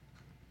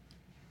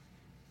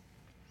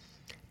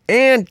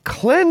and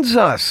cleanse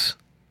us.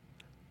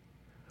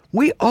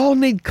 We all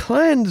need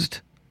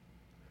cleansed.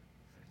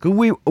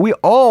 We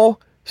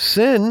all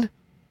sin.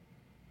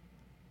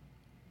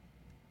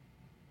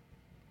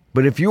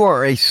 But if you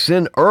are a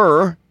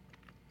sinner,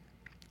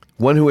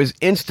 one who has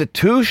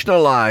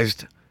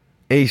institutionalized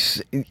a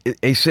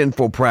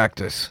sinful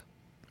practice,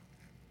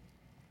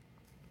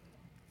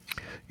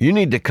 you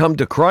need to come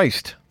to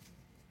Christ.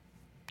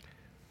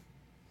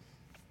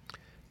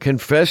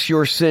 Confess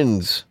your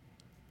sins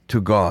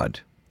to God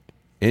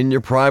in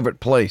your private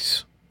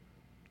place,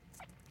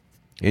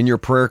 in your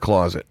prayer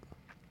closet.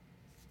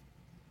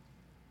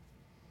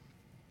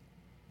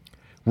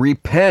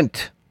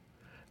 Repent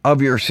of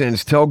your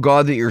sins. Tell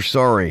God that you're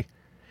sorry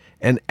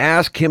and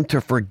ask him to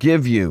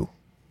forgive you.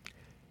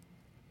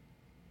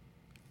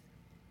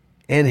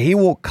 And he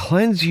will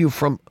cleanse you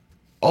from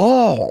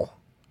all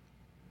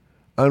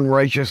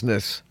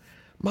unrighteousness.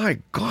 My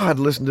God,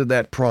 listen to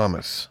that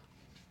promise.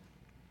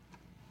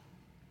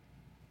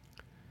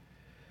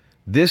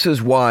 This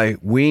is why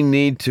we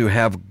need to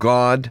have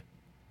God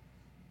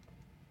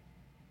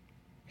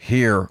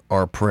hear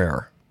our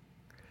prayer.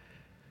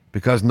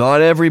 Because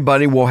not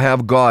everybody will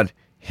have God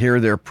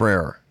hear their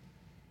prayer.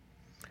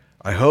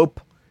 I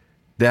hope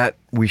that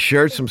we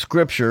shared some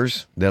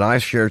scriptures, that I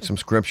shared some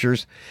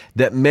scriptures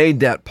that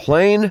made that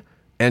plain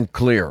and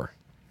clear.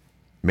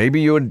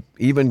 Maybe you would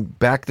even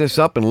back this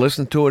up and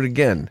listen to it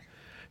again,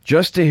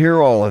 just to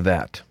hear all of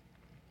that.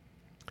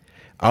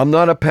 I'm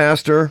not a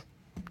pastor,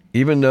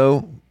 even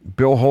though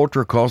Bill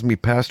Holter calls me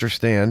Pastor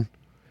Stan.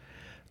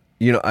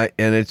 You know,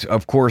 and it's,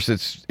 of course,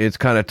 it's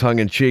kind of tongue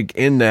in cheek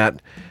in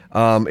that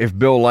if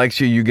Bill likes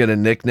you, you get a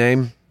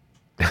nickname.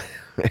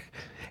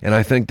 And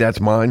I think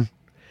that's mine.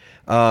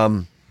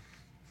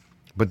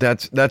 But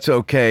that's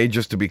okay.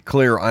 Just to be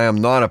clear, I am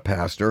not a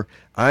pastor.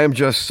 I am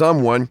just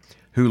someone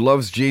who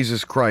loves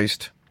Jesus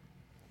Christ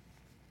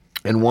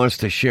and wants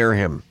to share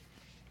him.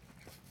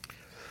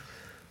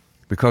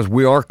 Because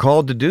we are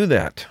called to do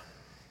that.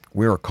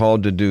 We are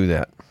called to do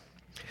that.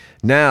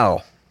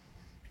 Now,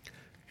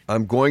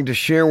 I'm going to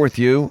share with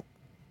you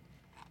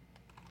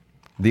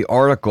the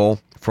article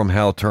from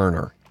Hal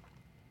Turner.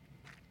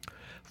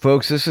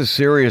 Folks, this is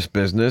serious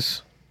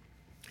business.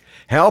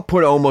 Hal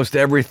put almost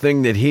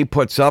everything that he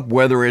puts up,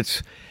 whether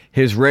it's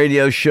his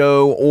radio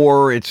show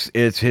or it's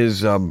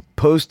his web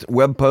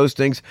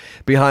postings,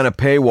 behind a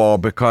paywall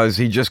because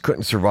he just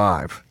couldn't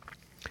survive.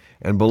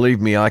 And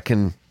believe me, I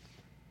can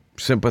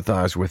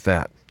sympathize with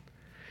that.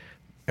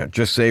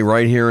 Just say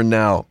right here and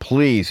now,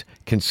 please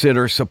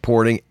consider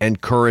supporting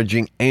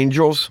Encouraging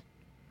Angels.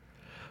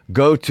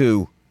 Go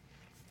to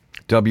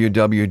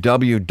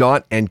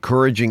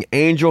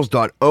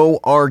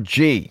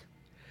www.encouragingangels.org.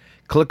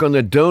 Click on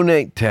the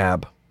donate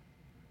tab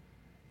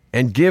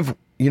and give.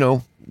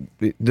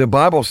 The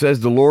Bible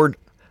says the Lord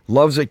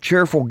loves a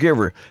cheerful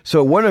giver.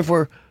 So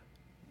whatever,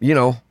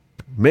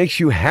 makes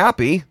you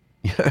happy,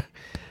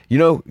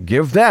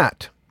 give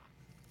that.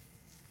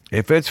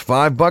 If it's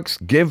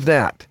 $5, give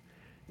that.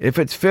 If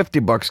it's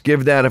 $50,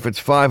 give that. If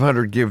it's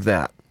 $500, give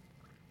that.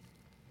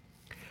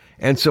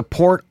 And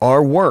support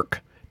our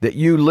work that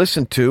you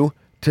listen to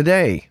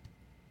today.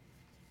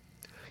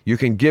 You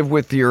can give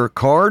with your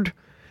card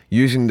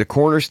using the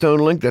Cornerstone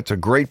link. That's a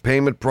great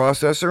payment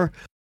processor.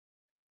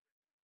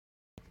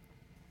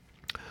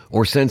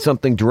 Or send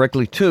something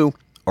directly to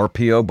our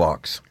P.O.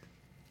 Box.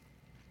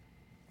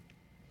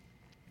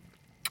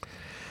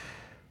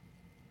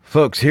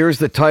 Folks, here's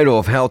the title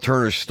of Hal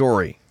Turner's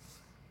story.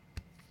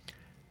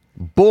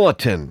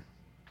 Bulletin.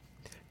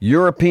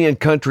 European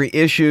country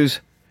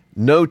issues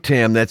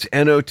NOTAM, that's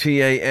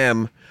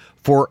NOTAM,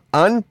 for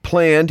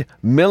unplanned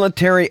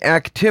military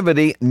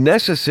activity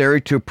necessary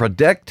to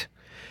protect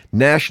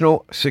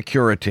national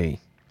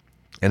security.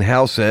 And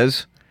Hal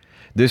says,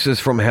 this is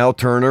from Hal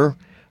Turner,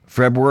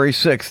 February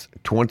 6th,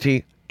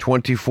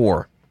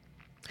 2024.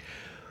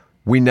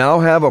 We now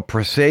have a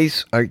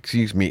precise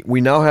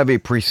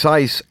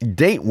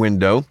date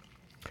window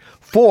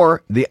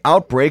for the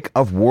outbreak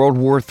of World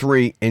War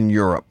III in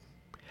Europe.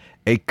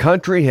 A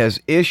country has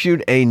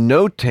issued a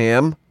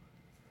NOTAM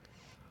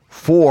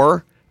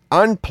for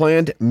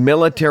unplanned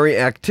military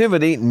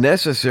activity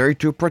necessary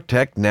to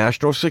protect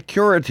national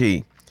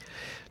security.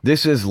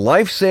 This is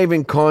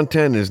life-saving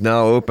content, is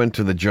now open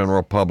to the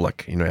general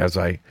public, as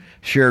I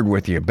shared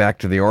with you. Back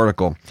to the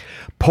article.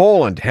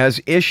 Poland has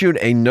issued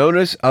a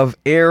notice of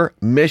air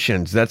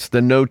missions, that's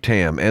the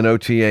NOTAM,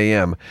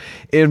 N-O-T-A-M,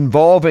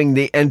 involving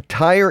the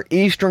entire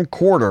eastern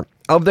quarter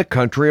of the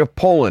country of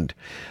Poland,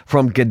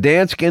 from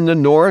Gdansk in the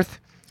north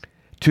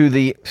to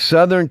the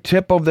southern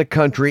tip of the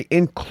country,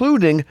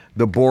 including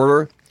the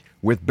border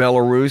with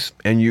Belarus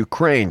and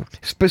Ukraine.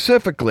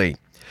 Specifically,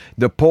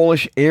 the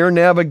Polish Air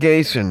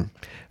Navigation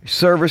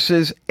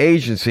Services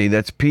Agency,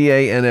 that's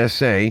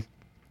PANSA,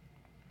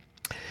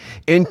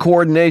 in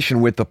coordination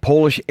with the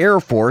Polish Air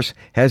Force,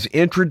 has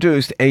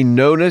introduced a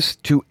notice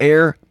to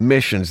air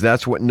missions.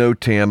 That's what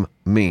NOTAM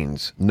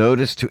means,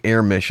 notice to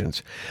air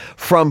missions.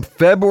 From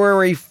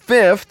February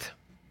 5th,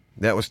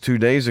 that was 2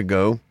 days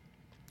ago,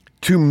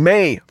 to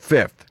May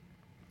 5th,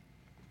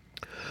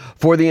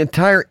 for the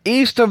entire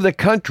east of the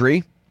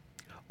country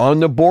on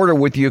the border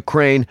with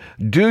Ukraine,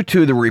 due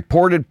to the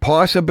reported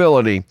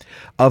possibility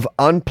of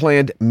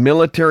unplanned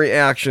military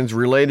actions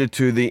related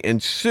to the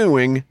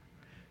ensuring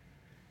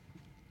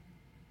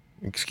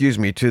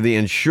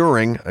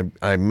ensuring,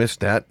 I missed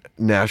that,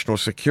 national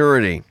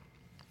security.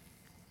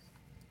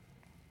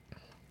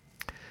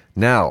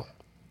 Now,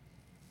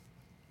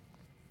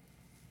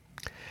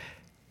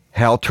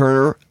 Hal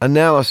Turner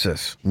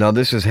analysis. Now,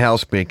 this is Hal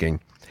speaking.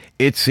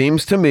 It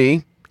seems to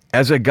me,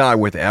 as a guy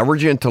with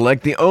average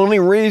intellect, the only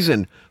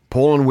reason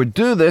Poland would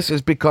do this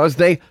is because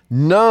they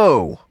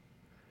know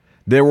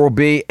there will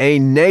be a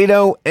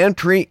NATO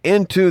entry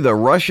into the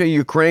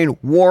Russia-Ukraine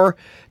war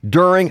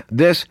during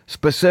this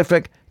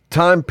specific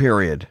time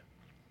period.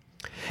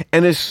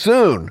 And as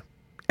soon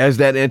as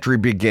that entry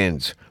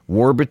begins,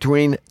 war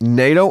between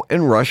NATO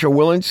and Russia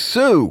will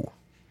ensue.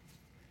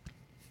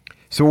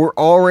 So we're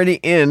already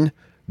in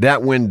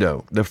that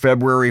window, the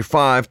February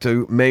 5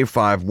 to May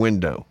 5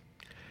 window.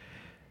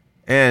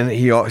 And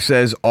he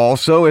says,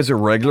 also, as a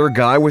regular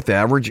guy with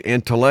average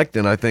intellect,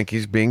 and I think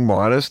he's being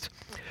modest,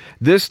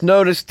 this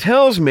notice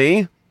tells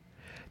me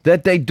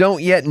that they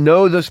don't yet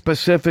know the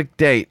specific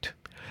date,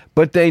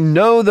 but they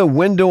know the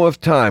window of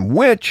time,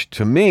 which,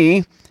 to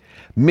me,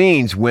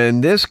 means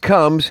when this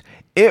comes,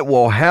 it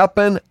will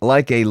happen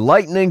like a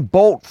lightning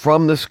bolt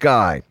from the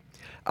sky.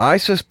 I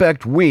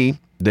suspect we,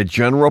 the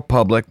general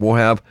public, will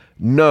have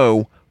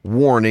no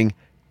warning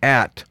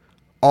at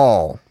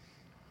all.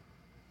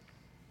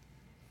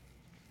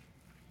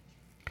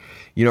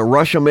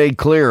 Russia made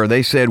clear,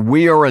 they said,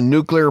 we are a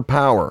nuclear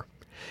power,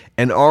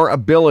 and our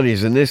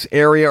abilities in this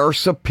area are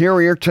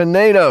superior to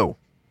NATO.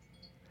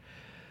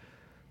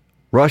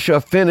 Russia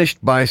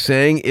finished by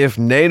saying, if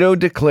NATO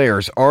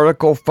declares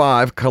Article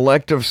 5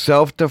 collective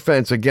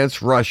self-defense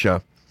against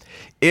Russia,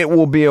 it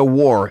will be a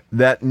war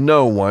that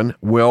no one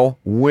will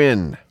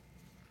win.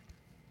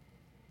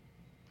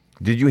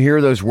 Did you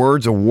hear those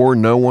words, a war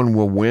no one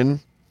will win?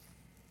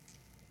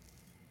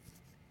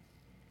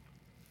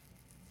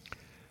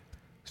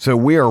 So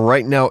we are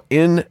right now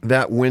in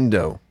that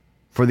window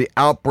for the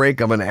outbreak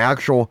of an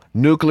actual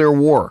nuclear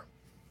war.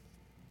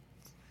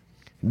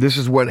 This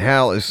is what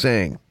Hal is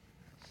saying.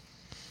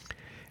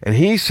 And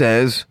he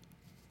says,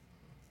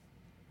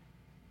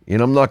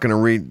 and I'm not going to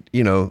read,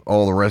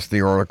 all the rest of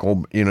the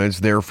article, it's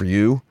there for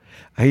you.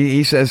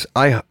 He says,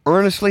 I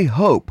earnestly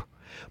hope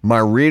my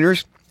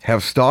readers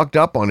have stocked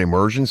up on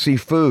emergency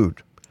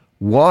food,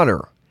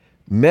 water,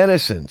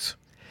 medicines,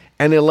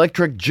 an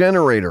electric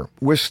generator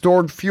with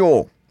stored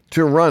fuel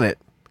to run it,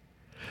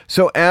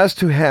 so as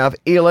to have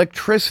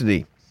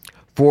electricity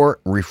for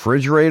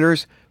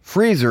refrigerators,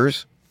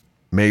 freezers,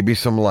 maybe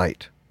some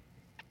light.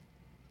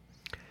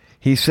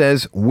 He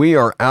says, we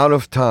are out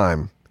of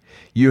time.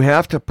 You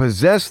have to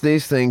possess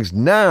these things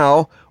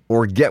now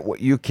or get what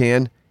you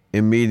can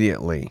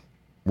immediately.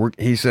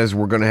 He says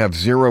we're going to have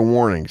 0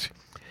 warnings.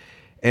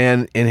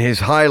 And in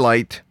his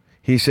highlight,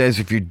 he says,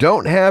 if you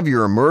don't have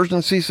your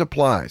emergency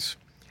supplies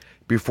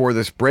before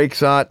this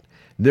breaks out,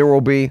 there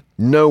will be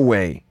no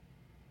way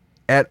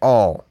at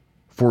all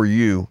for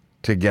you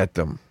to get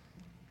them.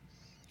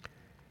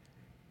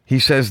 He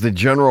says the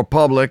general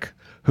public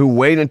who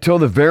wait until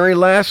the very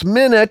last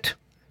minute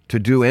to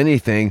do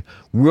anything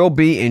will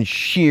be in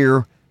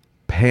sheer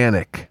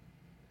panic.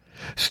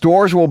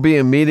 Stores will be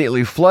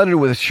immediately flooded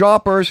with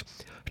shoppers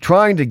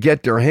trying to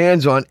get their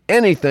hands on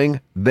anything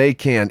they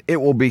can.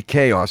 It will be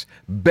chaos,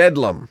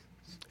 bedlam.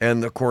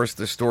 And of course,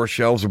 the store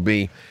shelves will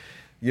be,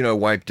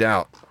 wiped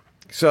out.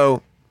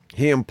 So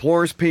he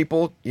implores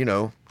people,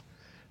 to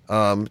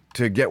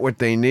get what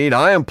they need.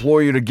 I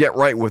implore you to get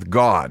right with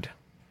God.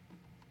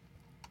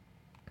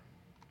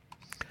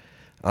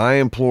 I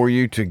implore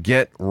you to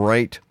get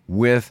right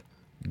with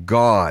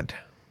God.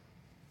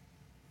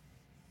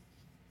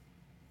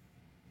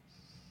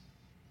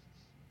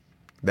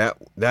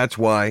 That's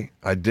why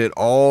I did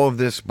all of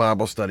this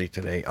Bible study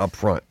today up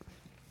front.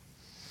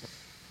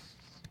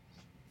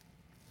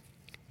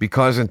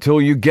 Because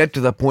until you get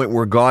to the point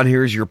where God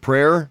hears your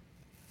prayer,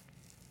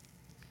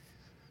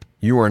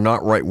 you are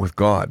not right with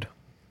God.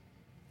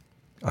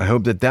 I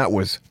hope that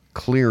was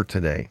clear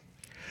today.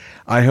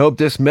 I hope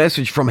this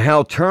message from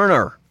Hal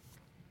Turner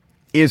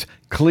is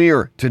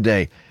clear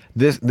today.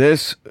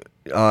 This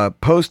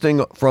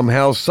posting from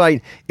Hal's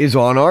site is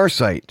on our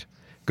site.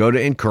 Go to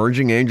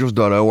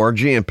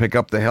encouragingangels.org and pick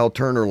up the Hal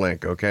Turner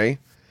link, okay?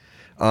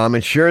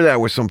 And share that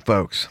with some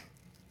folks.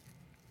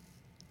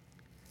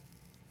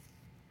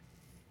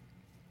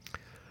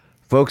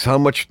 Folks, how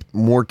much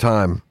more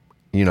time,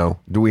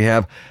 do we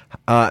have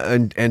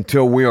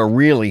until we are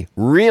really,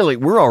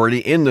 we're already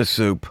in the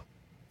soup.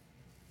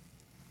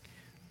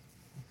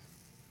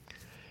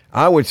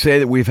 I would say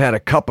that we've had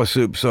a cup of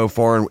soup so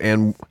far,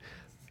 and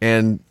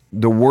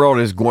the world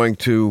is going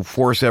to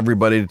force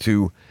everybody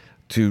to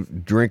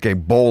drink a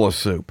bowl of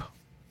soup,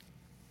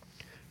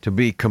 to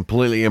be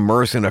completely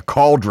immersed in a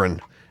cauldron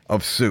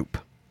of soup.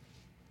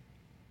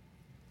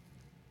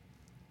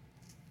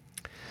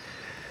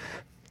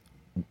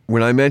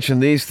 When I mention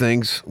these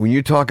things, when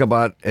you talk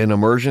about an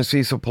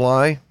emergency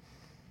supply,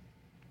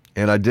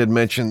 and I did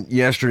mention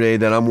yesterday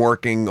that I'm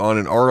working on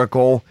an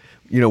article,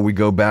 we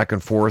go back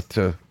and forth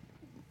to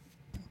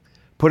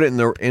put it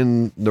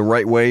in the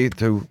right way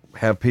to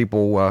have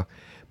people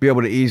be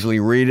able to easily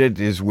read it,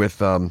 is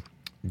with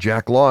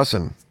Jack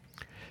Lawson.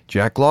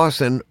 Jack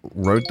Lawson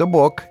wrote the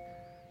book,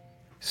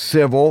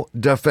 Civil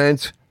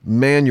Defense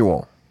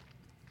Manual.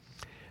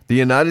 The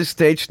United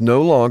States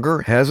no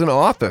longer has an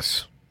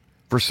office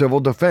for civil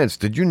defense.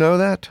 Did you know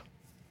that?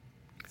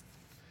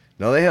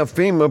 Now they have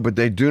FEMA, but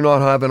they do not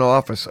have an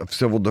office of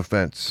civil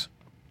defense.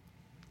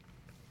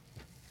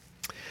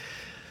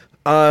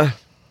 How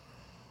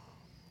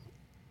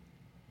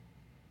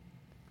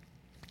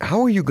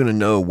are you going to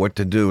know what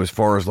to do as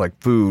far as like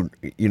food,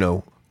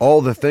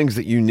 all the things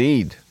that you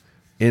need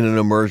in an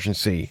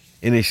emergency,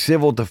 in a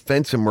civil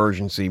defense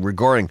emergency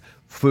regarding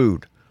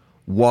food,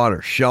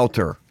 water,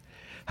 shelter?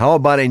 How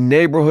about a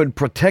neighborhood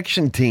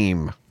protection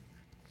team?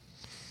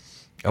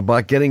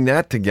 About getting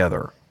that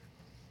together.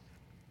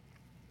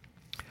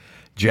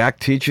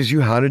 Jack teaches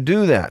you how to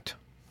do that.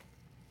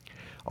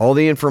 All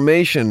the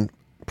information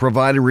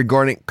provided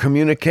regarding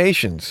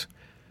communications.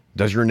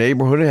 Does your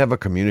neighborhood have a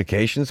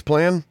communications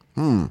plan?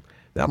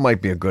 That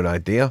might be a good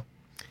idea.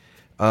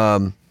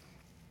 And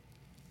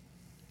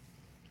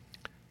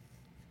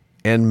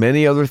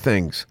many other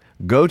things.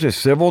 Go to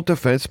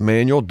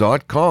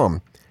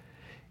civildefensemanual.com.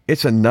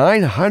 It's a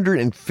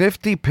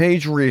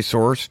 950-page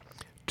resource,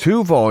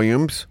 2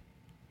 volumes,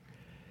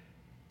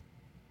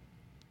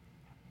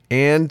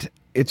 and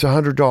it's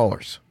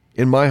 $100.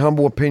 In my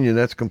humble opinion,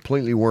 that's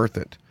completely worth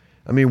it.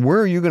 I mean, where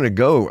are you going to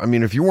go? I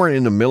mean, if you weren't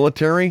in the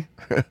military,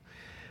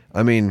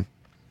 I mean,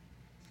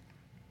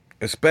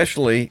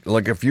 especially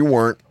like if you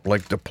weren't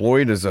like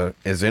deployed as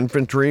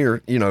infantry,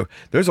 or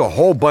there's a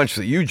whole bunch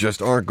that you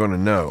just aren't going to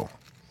know.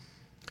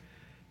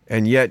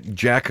 And yet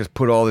Jack has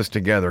put all this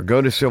together.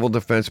 Go to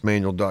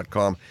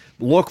civildefensemanual.com.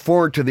 Look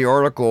forward to the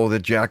article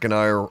that Jack and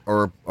I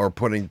are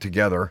putting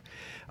together.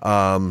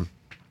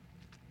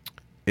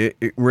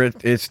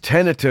 It's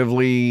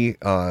tentatively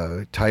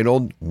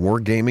titled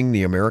Wargaming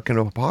the American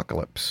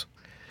Apocalypse.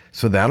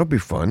 So that'll be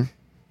fun.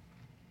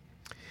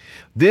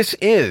 This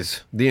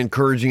is the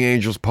Encouraging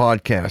Angels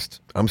podcast.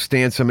 I'm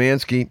Stan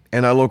Szymanski,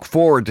 and I look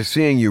forward to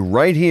seeing you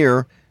right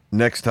here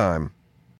next time.